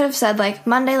 because we could have said, like,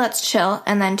 Monday, let's chill,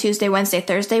 and then Tuesday, Wednesday,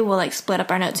 Thursday, we'll, like, split up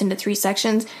our notes into 3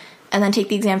 sections, and then take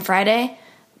the exam Friday.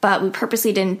 But we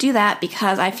purposely didn't do that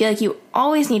because I feel like you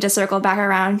always need to circle back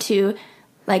around to,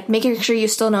 like, making sure you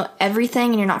still know everything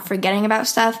and you're not forgetting about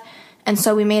stuff. And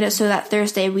so we made it so that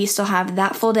Thursday we still have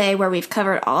that full day where we've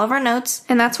covered all of our notes.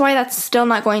 And that's why that's still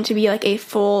not going to be, like, a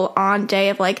full-on day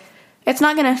of, like, it's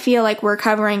not going to feel like we're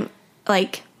covering,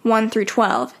 like, 1 through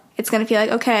 12. It's going to feel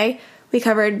like, okay, we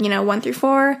covered, 1 through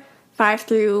 4, 5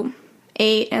 through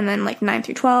 8, and then, like, 9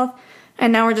 through 12.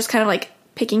 And now we're just kind of, like,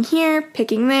 picking here,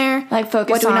 picking there. Like, focus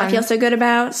on what do we not feel so good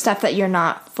about? Stuff that you're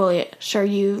not fully sure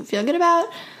you feel good about.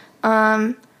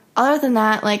 Other than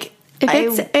that, like... If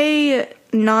it's a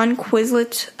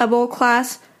non-Quizletable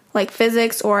class, like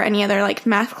physics or any other, like,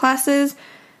 math classes,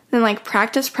 then, like,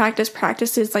 practice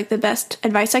is, like, the best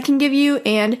advice I can give you.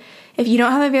 And if you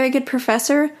don't have a very good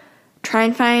professor, try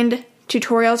and find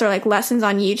tutorials or, like, lessons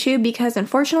on YouTube, because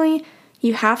unfortunately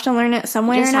you have to learn it some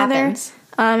way or another. Happens.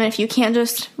 And if you can't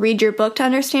just read your book to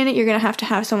understand it, you're going to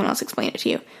have someone else explain it to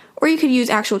you. Or you could use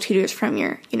actual tutors from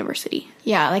your university.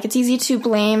 Yeah, like, it's easy to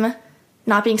blame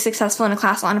not being successful in a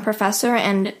class on a professor,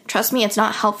 and trust me, it's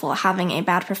not helpful having a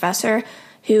bad professor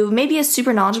who maybe is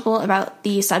super knowledgeable about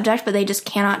the subject, but they just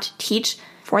cannot teach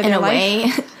in a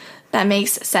way that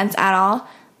makes sense at all.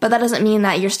 But that doesn't mean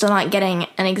that you're still not getting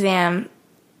an exam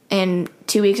in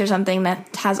 2 weeks or something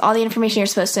that has all the information you're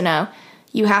supposed to know.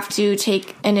 You have to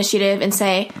take initiative and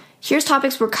say, here's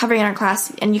topics we're covering in our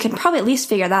class, and you can probably at least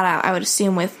figure that out, I would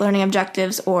assume, with learning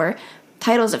objectives or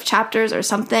titles of chapters or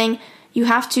something. You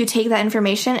have to take that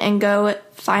information and go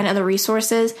find other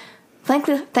resources.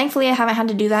 Thankfully, I haven't had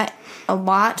to do that a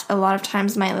lot. A lot of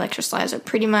times my lecture slides are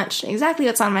pretty much exactly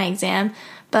what's on my exam.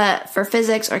 But for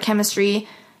physics or chemistry,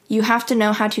 you have to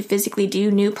know how to physically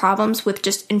do new problems with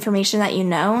just information that you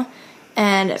know.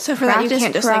 And so for that, you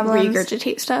can't just, like,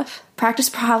 regurgitate stuff? Practice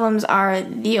problems are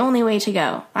the only way to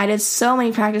go. I did so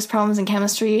many practice problems in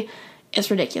chemistry.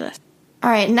 It's ridiculous. All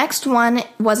right, next one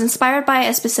was inspired by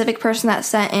a specific person that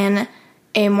sent in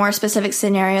a more specific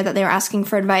scenario that they were asking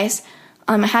for advice.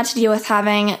 It had to deal with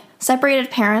having separated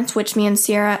parents, which me and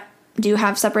Sierra do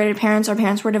have separated parents. Our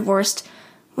parents were divorced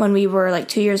when we were, like,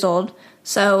 2 years old.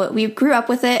 So we grew up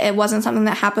with it. It wasn't something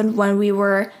that happened when we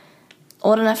were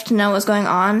old enough to know what was going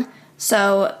on.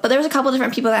 But there was a couple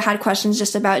different people that had questions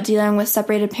just about dealing with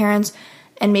separated parents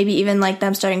and maybe even, like,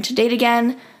 them starting to date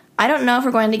again. I don't know if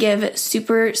we're going to give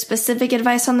super specific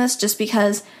advice on this just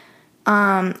because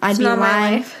I'd be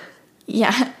lying.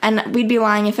 Yeah, and we'd be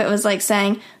lying if it was, like,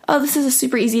 saying, oh, this is a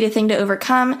super easy thing to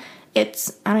overcome. I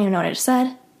don't even know what I just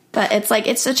said, but it's, like,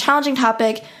 it's a challenging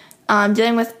topic.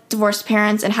 Dealing with divorced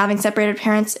parents and having separated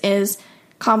parents is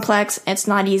complex. It's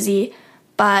not easy,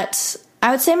 but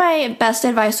I would say my best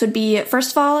advice would be,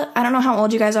 first of all, I don't know how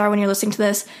old you guys are when you're listening to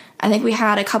this. I think we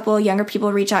had a couple younger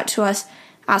people reach out to us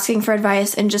asking for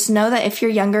advice, and just know that if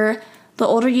you're younger, the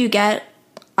older you get,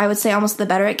 I would say almost the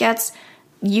better it gets.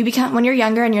 When you're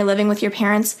younger and you're living with your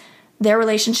parents, their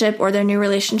relationship or their new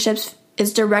relationships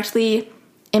is directly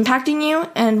impacting you.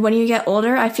 And when you get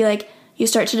older, I feel like you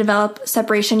start to develop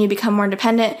separation, you become more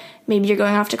independent, maybe you're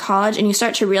going off to college, and you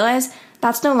start to realize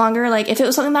that's no longer, like, if it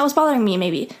was something that was bothering me,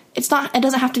 maybe it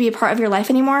doesn't have to be a part of your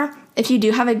life anymore. If you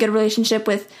do have a good relationship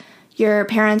with your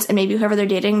parents and maybe whoever they're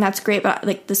dating, that's great, but,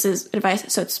 like, this is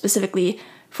advice, so it's specifically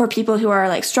for people who are,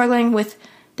 like, struggling with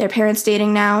their parents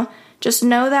dating now. Just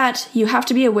know that you have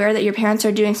to be aware that your parents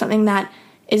are doing something that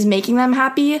is making them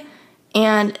happy.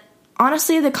 And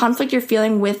honestly, the conflict you're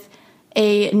feeling with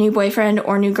a new boyfriend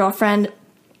or new girlfriend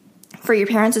for your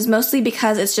parents is mostly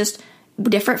because it's just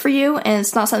different for you and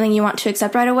it's not something you want to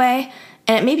accept right away.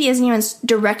 And it maybe isn't even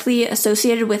directly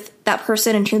associated with that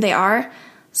person and who they are.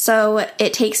 So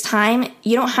it takes time.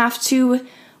 You don't have to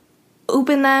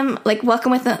welcome them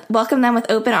with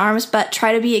open arms, but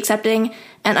try to be accepting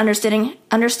and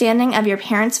understanding of your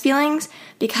parents' feelings,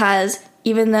 because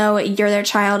even though you're their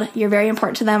child, you're very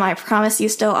important to them. I promise you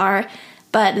still are,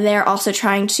 but they're also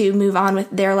trying to move on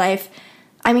with their life.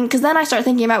 I mean, because then I start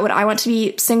thinking about, would I want to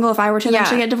be single if I were to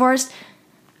eventually get divorced?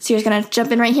 Sierra's gonna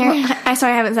jump in right here. Well, I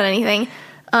haven't said anything.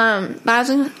 But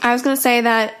I was gonna say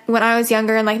that when I was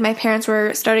younger and, like, my parents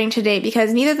were starting to date,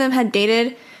 because neither of them had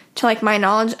dated to, like, my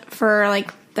knowledge, for,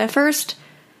 like, the first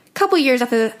couple years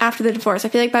after the divorce. I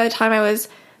feel like by the time I was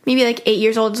maybe, like, 8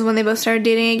 years old is when they both started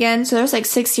dating again. So there was, like,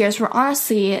 6 years where,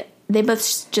 honestly, they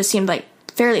both just seemed like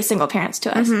fairly single parents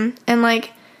to us. And,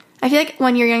 like, I feel like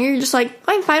when you're younger, you're just like,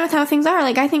 I'm fine with how things are.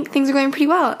 Like, I think things are going pretty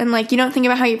well. And, like, you don't think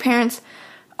about how your parents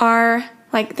are.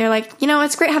 Like, they're like, you know,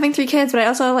 it's great having 3 kids, but I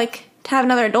also like to have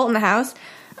another adult in the house.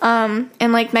 And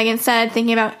like Megan said,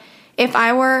 thinking about if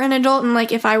I were an adult and,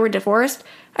 like, if I were divorced,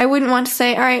 I wouldn't want to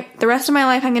say, all right, the rest of my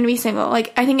life I'm going to be single.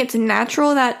 Like, I think it's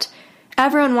natural that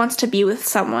everyone wants to be with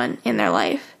someone in their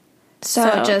life.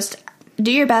 So just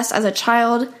do your best as a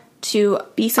child to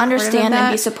be understand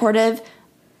and be supportive.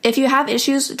 If you have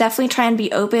issues, definitely try and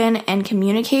be open and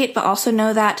communicate, but also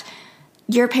know that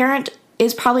your parent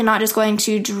is probably not just going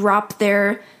to drop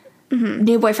their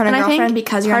new boyfriend or girlfriend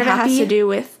because you're unhappy. Part of it has to do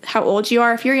with how old you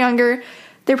are. If you're younger,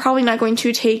 they're probably not going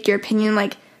to take your opinion,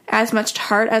 like, as much to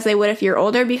heart as they would if you're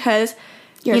older, because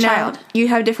you're a child. You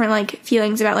have different, like,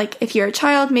 feelings about, like, if you're a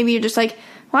child, maybe you're just like,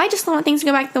 well, I just want things to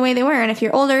go back the way they were. And if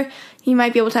you're older, you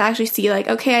might be able to actually see, like,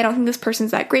 okay, I don't think this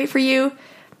person's that great for you.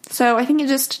 So I think it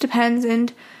just depends.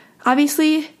 And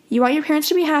obviously, you want your parents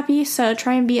to be happy, so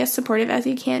try and be as supportive as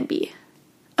you can be.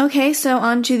 Okay, so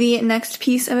on to the next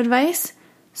piece of advice.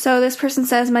 So this person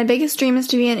says, my biggest dream is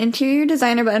to be an interior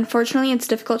designer, but unfortunately it's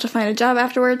difficult to find a job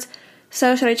afterwards.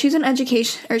 So should I choose an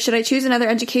education, or should I choose another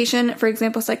education, for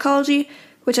example, psychology,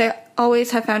 which I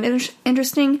always have found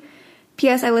interesting?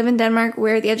 P.S. I live in Denmark,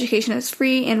 where the education is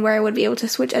free and where I would be able to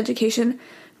switch education,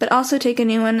 but also take a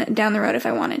new one down the road if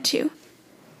I wanted to.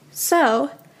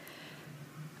 So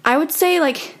I would say,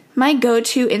 like, my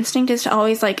go-to instinct is to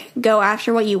always, like, go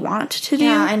after what you want to do.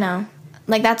 Yeah, I know.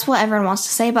 Like, that's what everyone wants to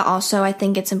say, but also I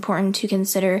think it's important to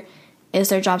consider, is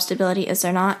there job stability, is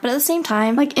there not? But at the same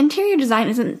time, like, interior design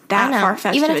isn't that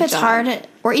far-fetched. Even if it's hard,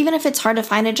 or even if it's hard to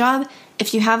find a job,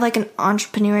 if you have, like, an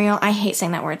entrepreneurial, I hate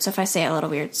saying that word, so if I say it a little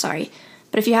weird, sorry.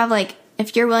 But if you have, like,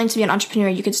 if you're willing to be an entrepreneur,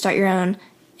 you could start your own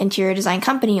interior design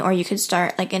company, or you could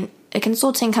start, like, a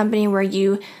consulting company where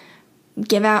you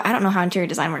give out, I don't know how interior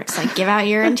design works, like, give out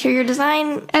your interior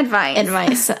design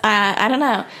advice. I don't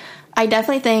know. I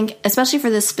definitely think, especially for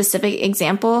this specific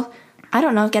example, I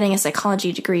don't know if getting a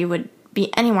psychology degree would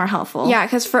be any more helpful. Yeah,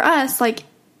 because for us, like,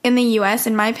 in the U.S.,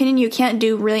 in my opinion, you can't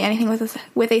do really anything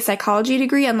with a psychology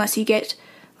degree unless you get,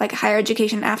 like, higher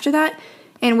education after that,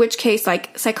 in which case,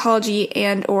 like, psychology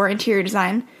and or interior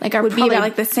design, like, would be about,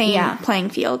 like, the same playing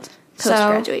field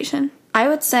post-graduation. So, I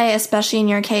would say, especially in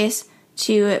your case,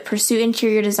 to pursue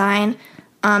interior design.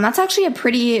 That's actually a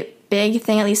pretty big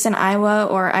thing, at least in Iowa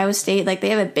or Iowa State. Like, they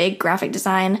have a big graphic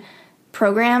design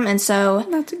program, and so...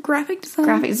 That's graphic design?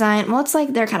 Graphic design. Well, it's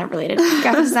like, they're kind of related.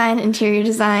 Graphic design, interior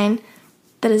design,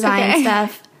 the design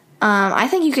stuff. I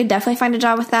think you could definitely find a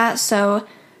job with that, so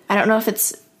I don't know if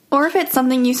it's... Or if it's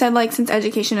something you said, like, since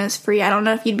education is free, I don't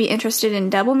know if you'd be interested in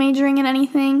double majoring in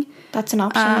anything. That's an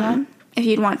option, if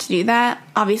you'd want to do that.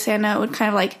 Obviously, I know it would kind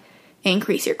of, like,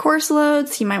 increase your course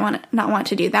loads. You might not want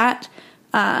to do that.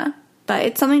 But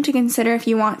it's something to consider if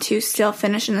you want to still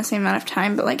finish in the same amount of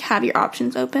time, but, like, have your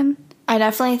options open. I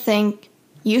definitely think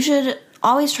you should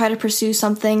always try to pursue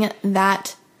something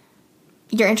that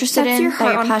you're interested in,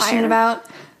 that you're passionate about.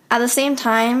 At the same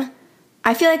time,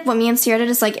 I feel like what me and Sierra did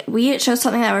is, like, we chose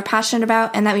something that we're passionate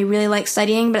about and that we really like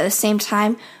studying, but at the same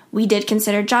time, we did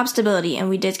consider job stability and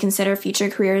we did consider future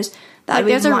careers that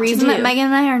we want to do. There's a reason that Megan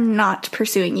and I are not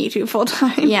pursuing YouTube full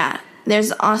time. Yeah.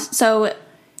 So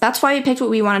that's why we picked what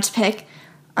we wanted to pick.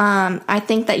 I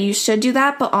think that you should do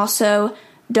that, but also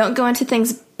don't go into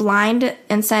things blind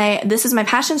and say, this is my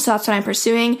passion, so that's what I'm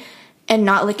pursuing, and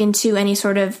not look into any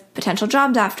sort of potential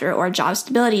jobs after or job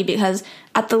stability, because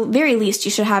at the very least,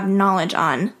 you should have knowledge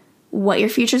on what your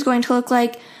future is going to look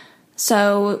like.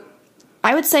 So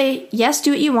I would say, yes,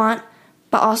 do what you want,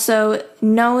 but also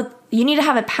know you need to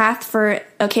have a path for,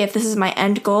 okay, if this is my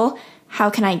end goal,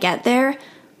 how can I get there?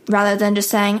 Rather than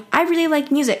just saying, I really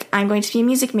like music, I'm going to be a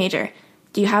music major.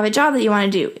 Do you have a job that you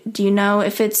want to do? Do you know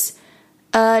if it's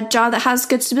a job that has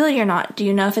good stability or not? Do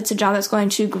you know if it's a job that's going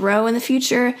to grow in the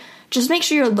future? Just make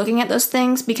sure you're looking at those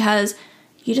things, because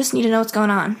you just need to know what's going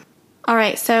on. All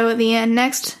right, so the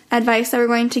next advice that we're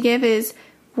going to give is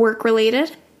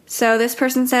work-related. So this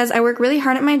person says, I work really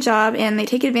hard at my job and they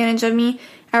take advantage of me.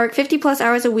 I work 50 plus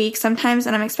hours a week sometimes,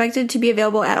 and I'm expected to be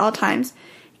available at all times.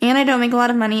 And I don't make a lot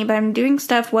of money, but I'm doing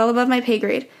stuff well above my pay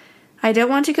grade. I don't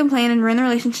want to complain and ruin the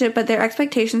relationship, but their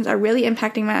expectations are really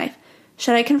impacting my life.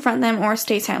 Should I confront them or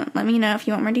stay silent? Let me know if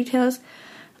you want more details.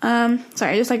 Sorry,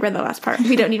 I just read the last part.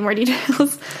 We don't need more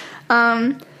details.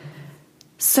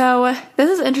 So this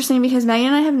is interesting because Megan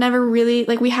and I have never really,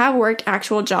 we have worked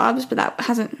actual jobs, but that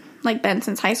hasn't like, been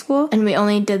since high school. And we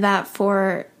only did that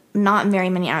for not very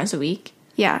many hours a week.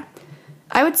 Yeah.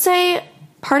 I would say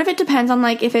part of it depends on,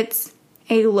 like, if it's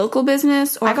a local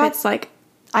business or if it's, like...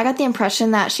 I got the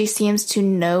impression that she seems to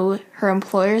know her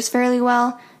employers fairly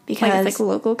well because... Like, it's, like, a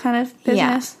local kind of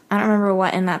business? Yeah. I don't remember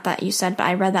what in that you said, but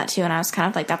I read that too, and I was kind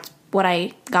of like, that's what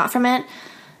I got from it.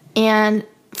 And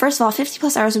first of all,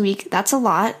 50-plus hours a week, that's a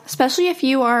lot. Especially if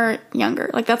you are younger.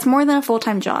 Like, that's more than a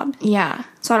full-time job. Yeah.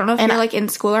 So I don't know if you're, like, in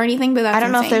school or anything, but that's I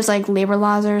don't know insane. if there's, like, labor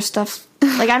laws or stuff.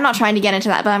 Like, I'm not trying to get into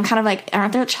that, but I'm kind of like,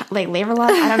 aren't there, like, labor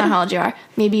laws? I don't know how old you are.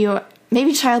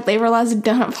 Maybe child labor laws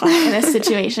don't apply in this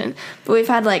situation. But we've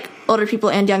had, like, older people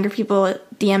and younger people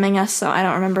DMing us, so I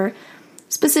don't remember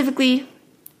specifically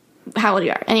how old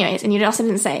you are. Anyways, and you also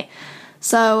didn't say.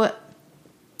 So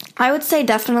I would say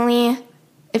definitely,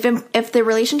 if the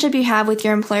relationship you have with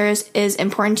your employers is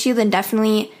important to you, then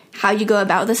definitely how you go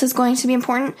about this is going to be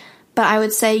important. But I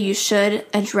would say you should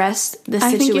address the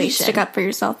situation. I think you should stick up for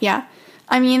yourself, yeah.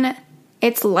 I mean,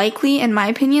 it's likely, in my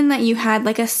opinion, that you had,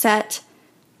 like, a set...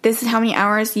 This is how many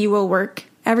hours you will work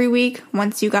every week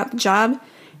once you got the job.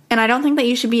 And I don't think that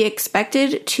you should be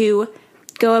expected to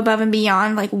go above and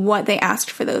beyond, like, what they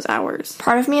asked for those hours.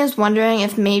 Part of me is wondering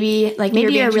if maybe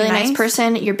you're a really nice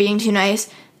person, you're being too nice.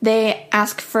 They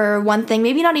ask for one thing,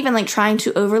 maybe not even, like, trying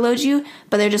to overload you,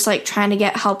 but they're just, like, trying to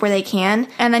get help where they can.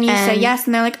 And then you say yes,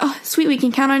 and they're like, oh, sweet, we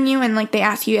can count on you. And, like, they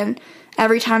ask you, and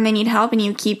every time they need help, and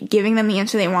you keep giving them the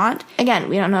answer they want. Again,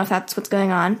 we don't know if that's what's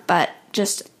going on, but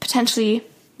just potentially...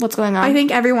 What's going on? I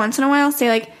think every once in a while say,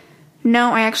 like,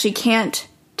 no, I actually can't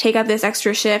take up this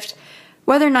extra shift.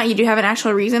 Whether or not you do have an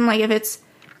actual reason, like, if it's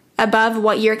above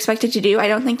what you're expected to do, I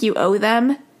don't think you owe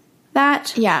them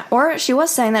that. Yeah, or she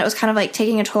was saying that it was kind of, like,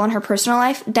 taking a toll on her personal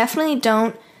life. Definitely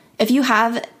don't, if you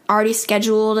have already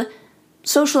scheduled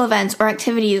social events or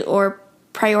activities or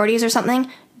priorities or something,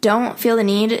 don't feel the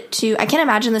need to, I can't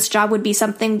imagine this job would be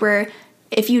something where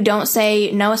if you don't say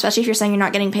no, especially if you're saying you're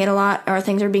not getting paid a lot or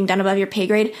things are being done above your pay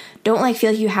grade, don't, like,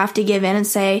 feel like you have to give in and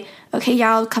say, okay,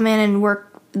 yeah, I'll come in and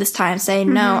work this time. Say,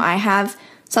 no, I have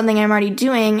something I'm already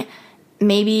doing.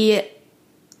 Maybe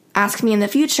ask me in the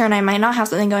future and I might not have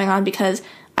something going on, because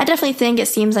I definitely think it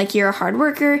seems like you're a hard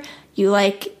worker. You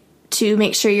like to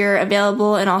make sure you're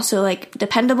available and also, like,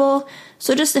 dependable.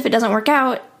 So just if it doesn't work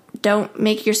out, don't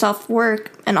make yourself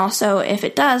work. And also if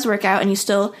it does work out and you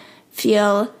still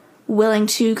feel willing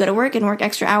to go to work and work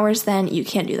extra hours, then you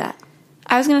can't do that.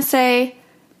 I was going to say,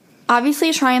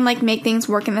 obviously try and, like, make things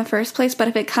work in the first place, but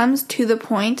if it comes to the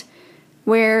point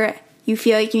where you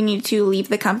feel like you need to leave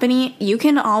the company, you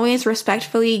can always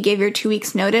respectfully give your 2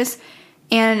 weeks notice,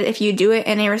 and if you do it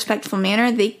in a respectful manner,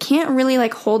 they can't really,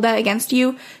 like, hold that against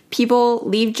you. People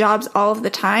leave jobs all of the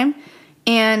time,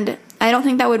 and I don't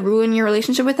think that would ruin your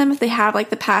relationship with them if they have, like,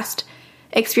 the past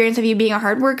experience of you being a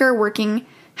hard worker, working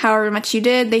however much you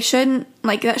did. They shouldn't,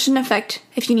 like, that shouldn't affect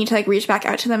if you need to, like, reach back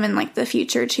out to them in, like, the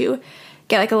future to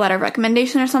get, like, a letter of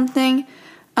recommendation or something,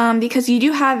 because you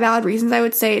do have valid reasons, I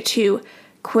would say, to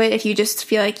quit if you just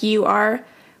feel like you are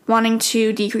wanting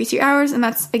to decrease your hours, and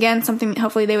that's, again, something that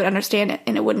hopefully they would understand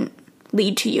and it wouldn't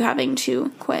lead to you having to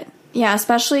quit. Yeah,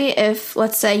 especially if,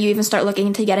 let's say, you even start looking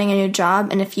into getting a new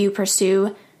job, and if you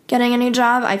pursue getting a new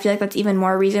job, I feel like that's even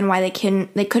more reason why they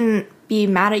couldn't be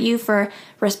mad at you for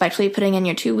respectfully putting in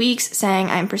your 2 weeks, saying,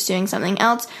 I'm pursuing something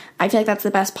else. I feel like that's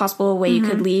the best possible way you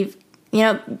could leave. You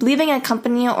know, leaving a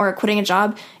company or quitting a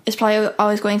job is probably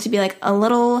always going to be, like, a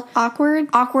little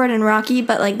awkward and rocky,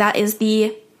 but, like, that is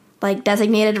the, like,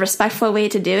 designated respectful way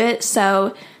to do it.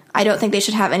 So I don't think they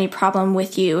should have any problem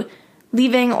with you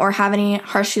leaving or have any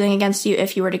harsh feeling against you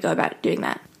if you were to go about doing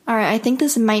that. All right, I think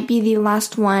this might be the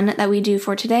last one that we do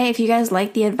for today. If you guys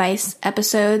like the advice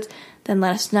episodes, then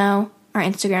let us know. Our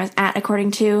Instagram is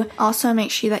 @according_to. Also,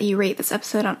 make sure that you rate this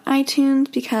episode on iTunes,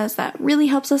 because that really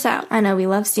helps us out. I know, we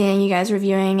love seeing you guys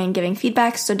reviewing and giving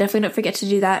feedback, so definitely don't forget to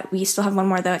do that. We still have one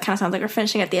more, though. It kind of sounds like we're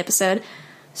finishing at the episode.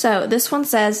 So this one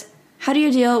says, how do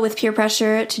you deal with peer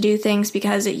pressure to do things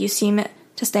because you seem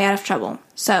to stay out of trouble?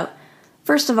 So,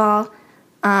 first of all,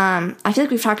 I feel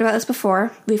like we've talked about this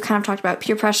before. We've kind of talked about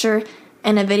peer pressure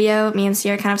in a video. Me and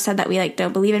Sierra kind of said that we, like,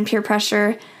 don't believe in peer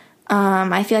pressure.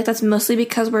 I feel like that's mostly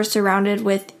because we're surrounded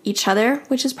with each other,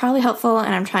 which is probably helpful,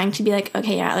 and I'm trying to be like,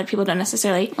 okay, yeah, other people don't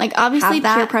necessarily, like, obviously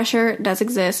peer pressure does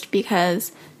exist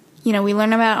because, you know, we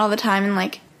learn about it all the time, and,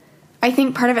 like, I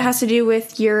think part of it has to do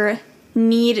with your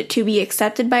need to be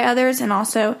accepted by others and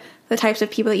also the types of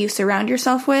people that you surround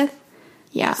yourself with.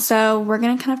 Yeah. So we're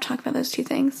going to kind of talk about those two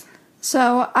things.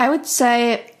 So I would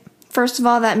say, first of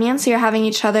all, that me and Sierra having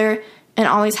each other and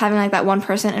always having, like, that one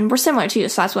person, and we're similar too,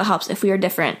 so that's what helps. If we were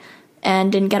different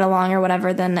and didn't get along or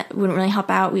whatever, then that wouldn't really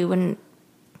help out. We wouldn't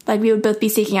like, we would both be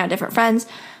seeking out different friends.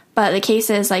 But the case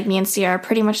is, like, me and Sia are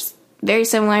pretty much very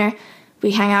similar.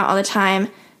 We hang out all the time.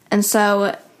 And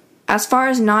so as far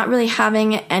as not really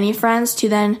having any friends to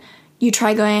then you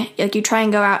try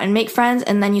and go out and make friends,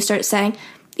 and then you start saying,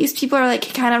 these people are,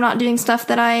 like, kind of not doing stuff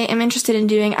that I am interested in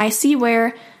doing. I see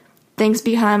where things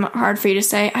become hard for you to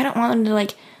say, I don't want them to,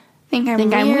 like, think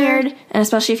I'm weird. And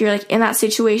especially if you're, like, in that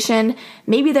situation,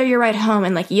 maybe they're your ride home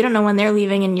and, like, you don't know when they're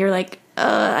leaving and you're like,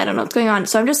 I don't know what's going on.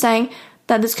 So I'm just saying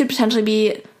that this could potentially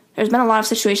be, there's been a lot of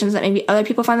situations that maybe other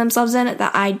people find themselves in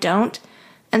that I don't.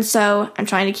 And so I'm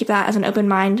trying to keep that as an open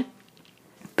mind.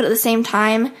 But at the same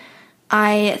time,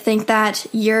 I think that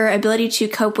your ability to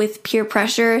cope with peer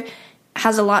pressure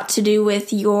has a lot to do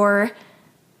with your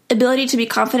ability to be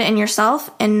confident in yourself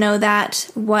and know that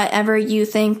whatever you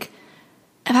think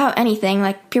about anything,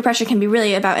 like, peer pressure can be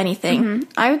really about anything. Mm-hmm.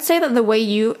 I would say that the way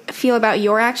you feel about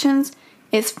your actions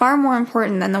is far more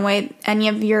important than the way any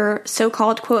of your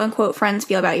so-called quote-unquote friends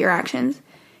feel about your actions.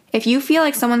 If you feel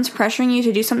like someone's pressuring you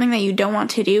to do something that you don't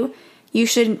want to do, you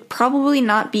should probably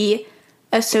not be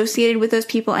associated with those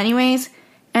people anyways,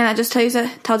 and that just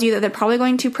tells you that they're probably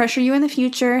going to pressure you in the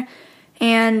future,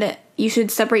 and you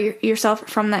should separate yourself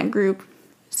from that group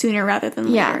sooner rather than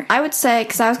later. Yeah, I would say,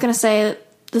 because I was going to say,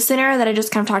 the scenario that I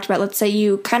just kind of talked about, let's say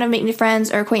you kind of make new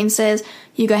friends or acquaintances,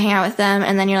 you go hang out with them,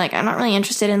 and then you're like, I'm not really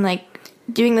interested in, like,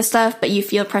 doing this stuff, but you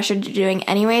feel pressured to doing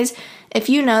anyways. If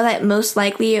you know that most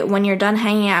likely when you're done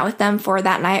hanging out with them for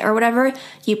that night or whatever,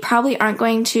 you probably aren't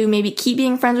going to maybe keep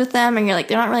being friends with them, and you're like,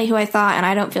 they're not really who I thought, and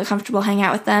I don't feel comfortable hanging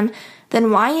out with them,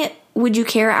 then why would you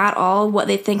care at all what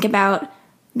they think about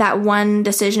that one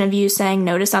decision of you saying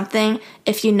no to something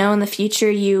if you know in the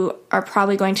future you are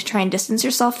probably going to try and distance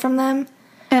yourself from them?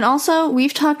 And also,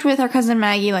 we've talked with our cousin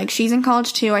Maggie, like, she's in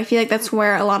college too. I feel like that's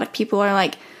where a lot of people are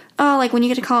like, oh, like, when you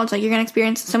get to college, like, you're going to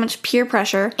experience so much peer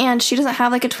pressure. And she doesn't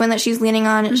have, like, a twin that she's leaning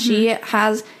on. Mm-hmm. She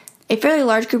has a fairly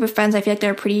large group of friends. I feel like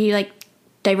they're a pretty, like,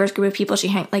 diverse group of people. She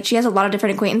has a lot of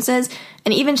different acquaintances.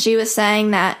 And even she was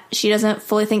saying that she doesn't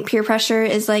fully think peer pressure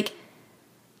is, like,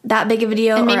 that big of a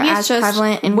deal, and maybe or it's as just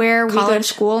prevalent in where college. We go to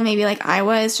school. Maybe, like,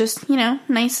 Iowa is just, you know,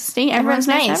 nice state. Everyone's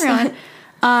nice to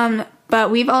everyone.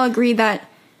 But we've all agreed that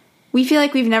we feel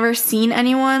like we've never seen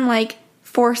anyone, like,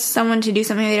 force someone to do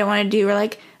something they don't want to do, or,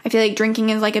 like, I feel like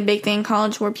drinking is, like, a big thing in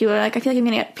college where people are like, I feel like I'm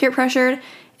going to get peer pressured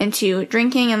into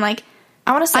drinking, and, like,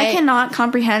 I want to say, I cannot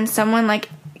comprehend someone, like,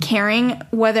 caring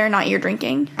whether or not you're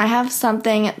drinking. I have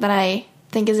something that I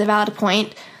think is a valid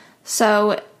point.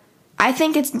 So I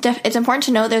think it's important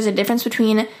to note there's a difference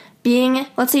between being,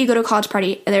 let's say you go to a college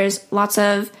party, there's lots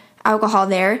of alcohol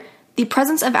there. The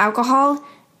presence of alcohol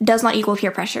does not equal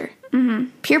peer pressure. Mm-hmm.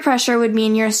 Peer pressure would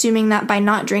mean you're assuming that by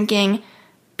not drinking,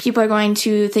 people are going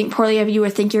to think poorly of you or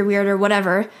think you're weird or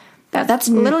whatever. That's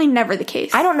literally never the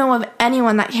case. I don't know of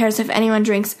anyone that cares if anyone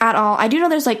drinks at all. I do know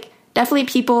there's, like, definitely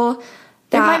people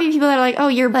there might be people that are like, oh,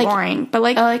 you're like, boring. But,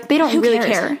 like, they don't really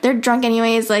care. They're drunk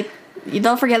anyways. Like,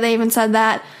 they'll forget they even said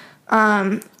that.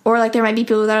 Or, like, there might be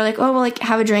people that are like, oh, well, like,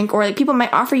 have a drink. Or, like, people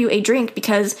might offer you a drink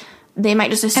because they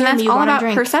might just assume you want to drink. And that's all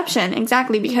about perception.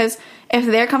 Exactly. Because if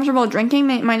they're comfortable drinking,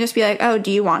 they might just be like, oh, do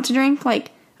you want to drink?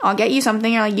 Like, I'll get you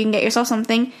something, or, like, you can get yourself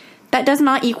something. That does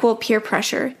not equal peer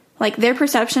pressure. Like, their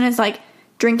perception is, like,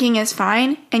 drinking is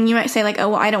fine, and you might say, like, oh,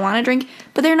 well, I don't want to drink,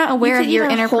 but they're not aware of your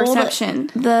inner perception.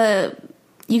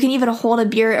 You can even hold a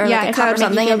beer or, like, a cup or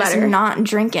something and just not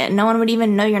drink it. No one would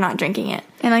even know you're not drinking it.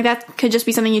 And, like, that could just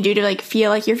be something you do to, like, feel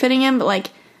like you're fitting in, but, like,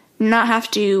 not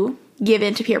have to give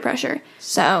in to peer pressure.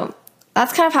 So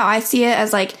that's kind of how I see it,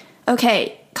 as, like,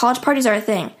 okay, college parties are a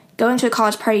thing. Going to a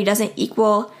college party doesn't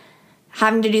equal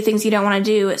having to do things you don't want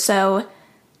to do, so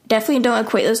definitely don't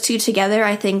equate those two together.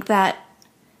 I think that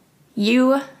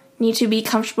you need to be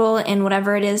comfortable in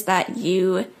whatever it is that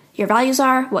your values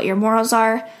are, what your morals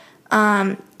are.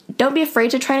 Don't be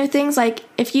afraid to try new things. Like,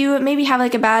 if you maybe have,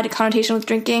 like, a bad connotation with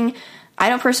drinking, I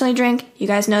don't personally drink, you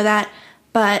guys know that,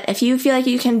 but if you feel like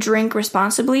you can drink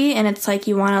responsibly and it's like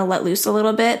you want to let loose a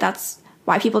little bit, that's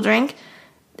why people drink,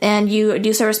 and you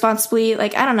do so responsibly,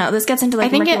 like, I don't know, this gets into,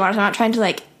 like, murky waters. I'm not trying to,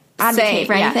 like, advocate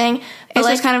for anything. But, it's,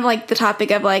 like, just kind of like the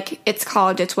topic of, like, it's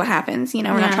college, it's what happens, you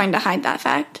know, we're not trying to hide that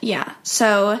fact. Yeah.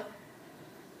 So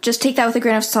just take that with a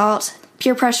grain of salt.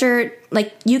 Peer pressure,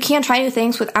 like, you can try new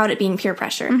things without it being peer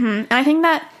pressure. Mm-hmm. And I think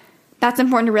that's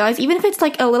important to realize, even if it's,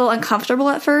 like, a little uncomfortable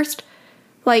at first,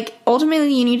 like,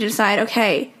 ultimately you need to decide,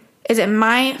 okay, is it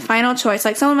my final choice?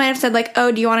 Like, someone might have said, like,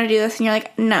 oh, do you want to do this? And you're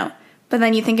like, no. But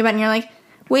then you think about it and you're like,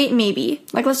 wait, maybe.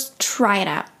 Like, let's try it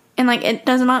out. And, like, it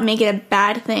does not make it a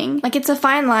bad thing. Like, it's a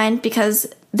fine line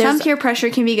because some peer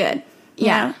pressure can be good.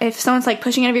 Yeah. You know? If someone's, like,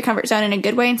 pushing out of your comfort zone in a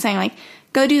good way and saying, like,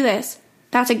 go do this,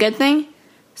 that's a good thing.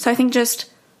 So I think just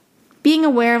being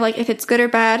aware of, like, if it's good or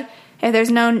bad, if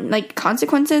there's no, like,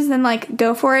 consequences, then, like,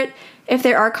 go for it. If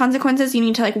there are consequences, you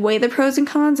need to, like, weigh the pros and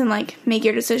cons and, like, make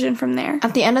your decision from there.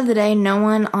 At the end of the day, no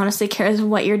one honestly cares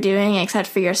what you're doing except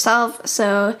for yourself.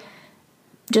 So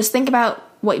just think about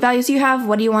what values you have,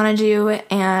 what do you want to do,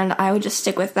 and I would just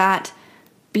stick with that.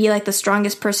 Be, like, the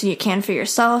strongest person you can for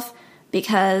yourself,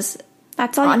 because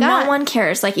that's all you got. No one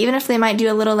cares. Like, even if they might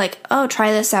do a little, like, oh,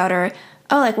 try this out, or,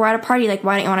 oh, like, we're at a party, like,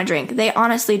 why don't you want to drink? They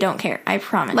honestly don't care. I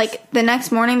promise. Like, the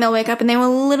next morning, they'll wake up and they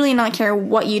will literally not care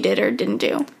what you did or didn't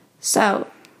do. So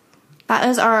that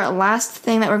is our last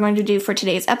thing that we're going to do for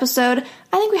today's episode.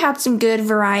 I think we had some good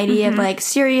variety of, like,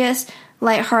 serious,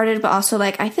 lighthearted, but also,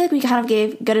 like, I feel like we kind of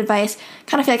gave good advice.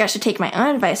 Kind of feel like I should take my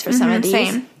own advice for some of these.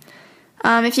 Same.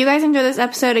 If you guys enjoyed this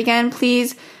episode, again,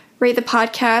 please rate the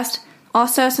podcast.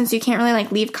 Also, since you can't really,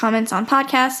 like, leave comments on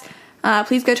podcasts,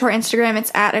 please go to our Instagram.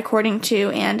 It's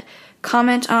 @accordingto, and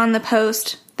comment on the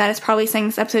post that is probably saying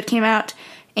this episode came out,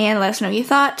 and let us know what you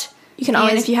thought. You can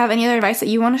always, if you have any other advice that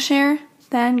you want to share,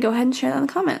 then go ahead and share that in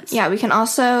the comments. Yeah, we can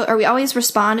also, or we always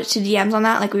respond to DMs on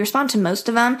that. Like, we respond to most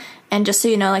of them, and just so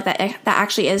you know, like, that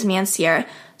actually is me and Sierra.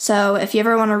 So if you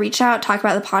ever want to reach out, talk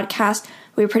about the podcast,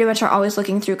 we pretty much are always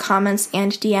looking through comments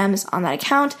and DMs on that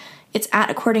account. It's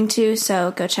 @accordingto,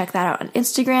 so go check that out on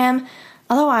Instagram.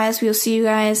 Otherwise, we will see you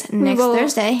guys next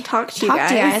Thursday. Talk to you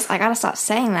guys. I gotta stop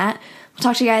saying that. We'll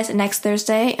talk to you guys next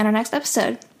Thursday in our next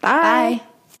episode. Bye. Bye.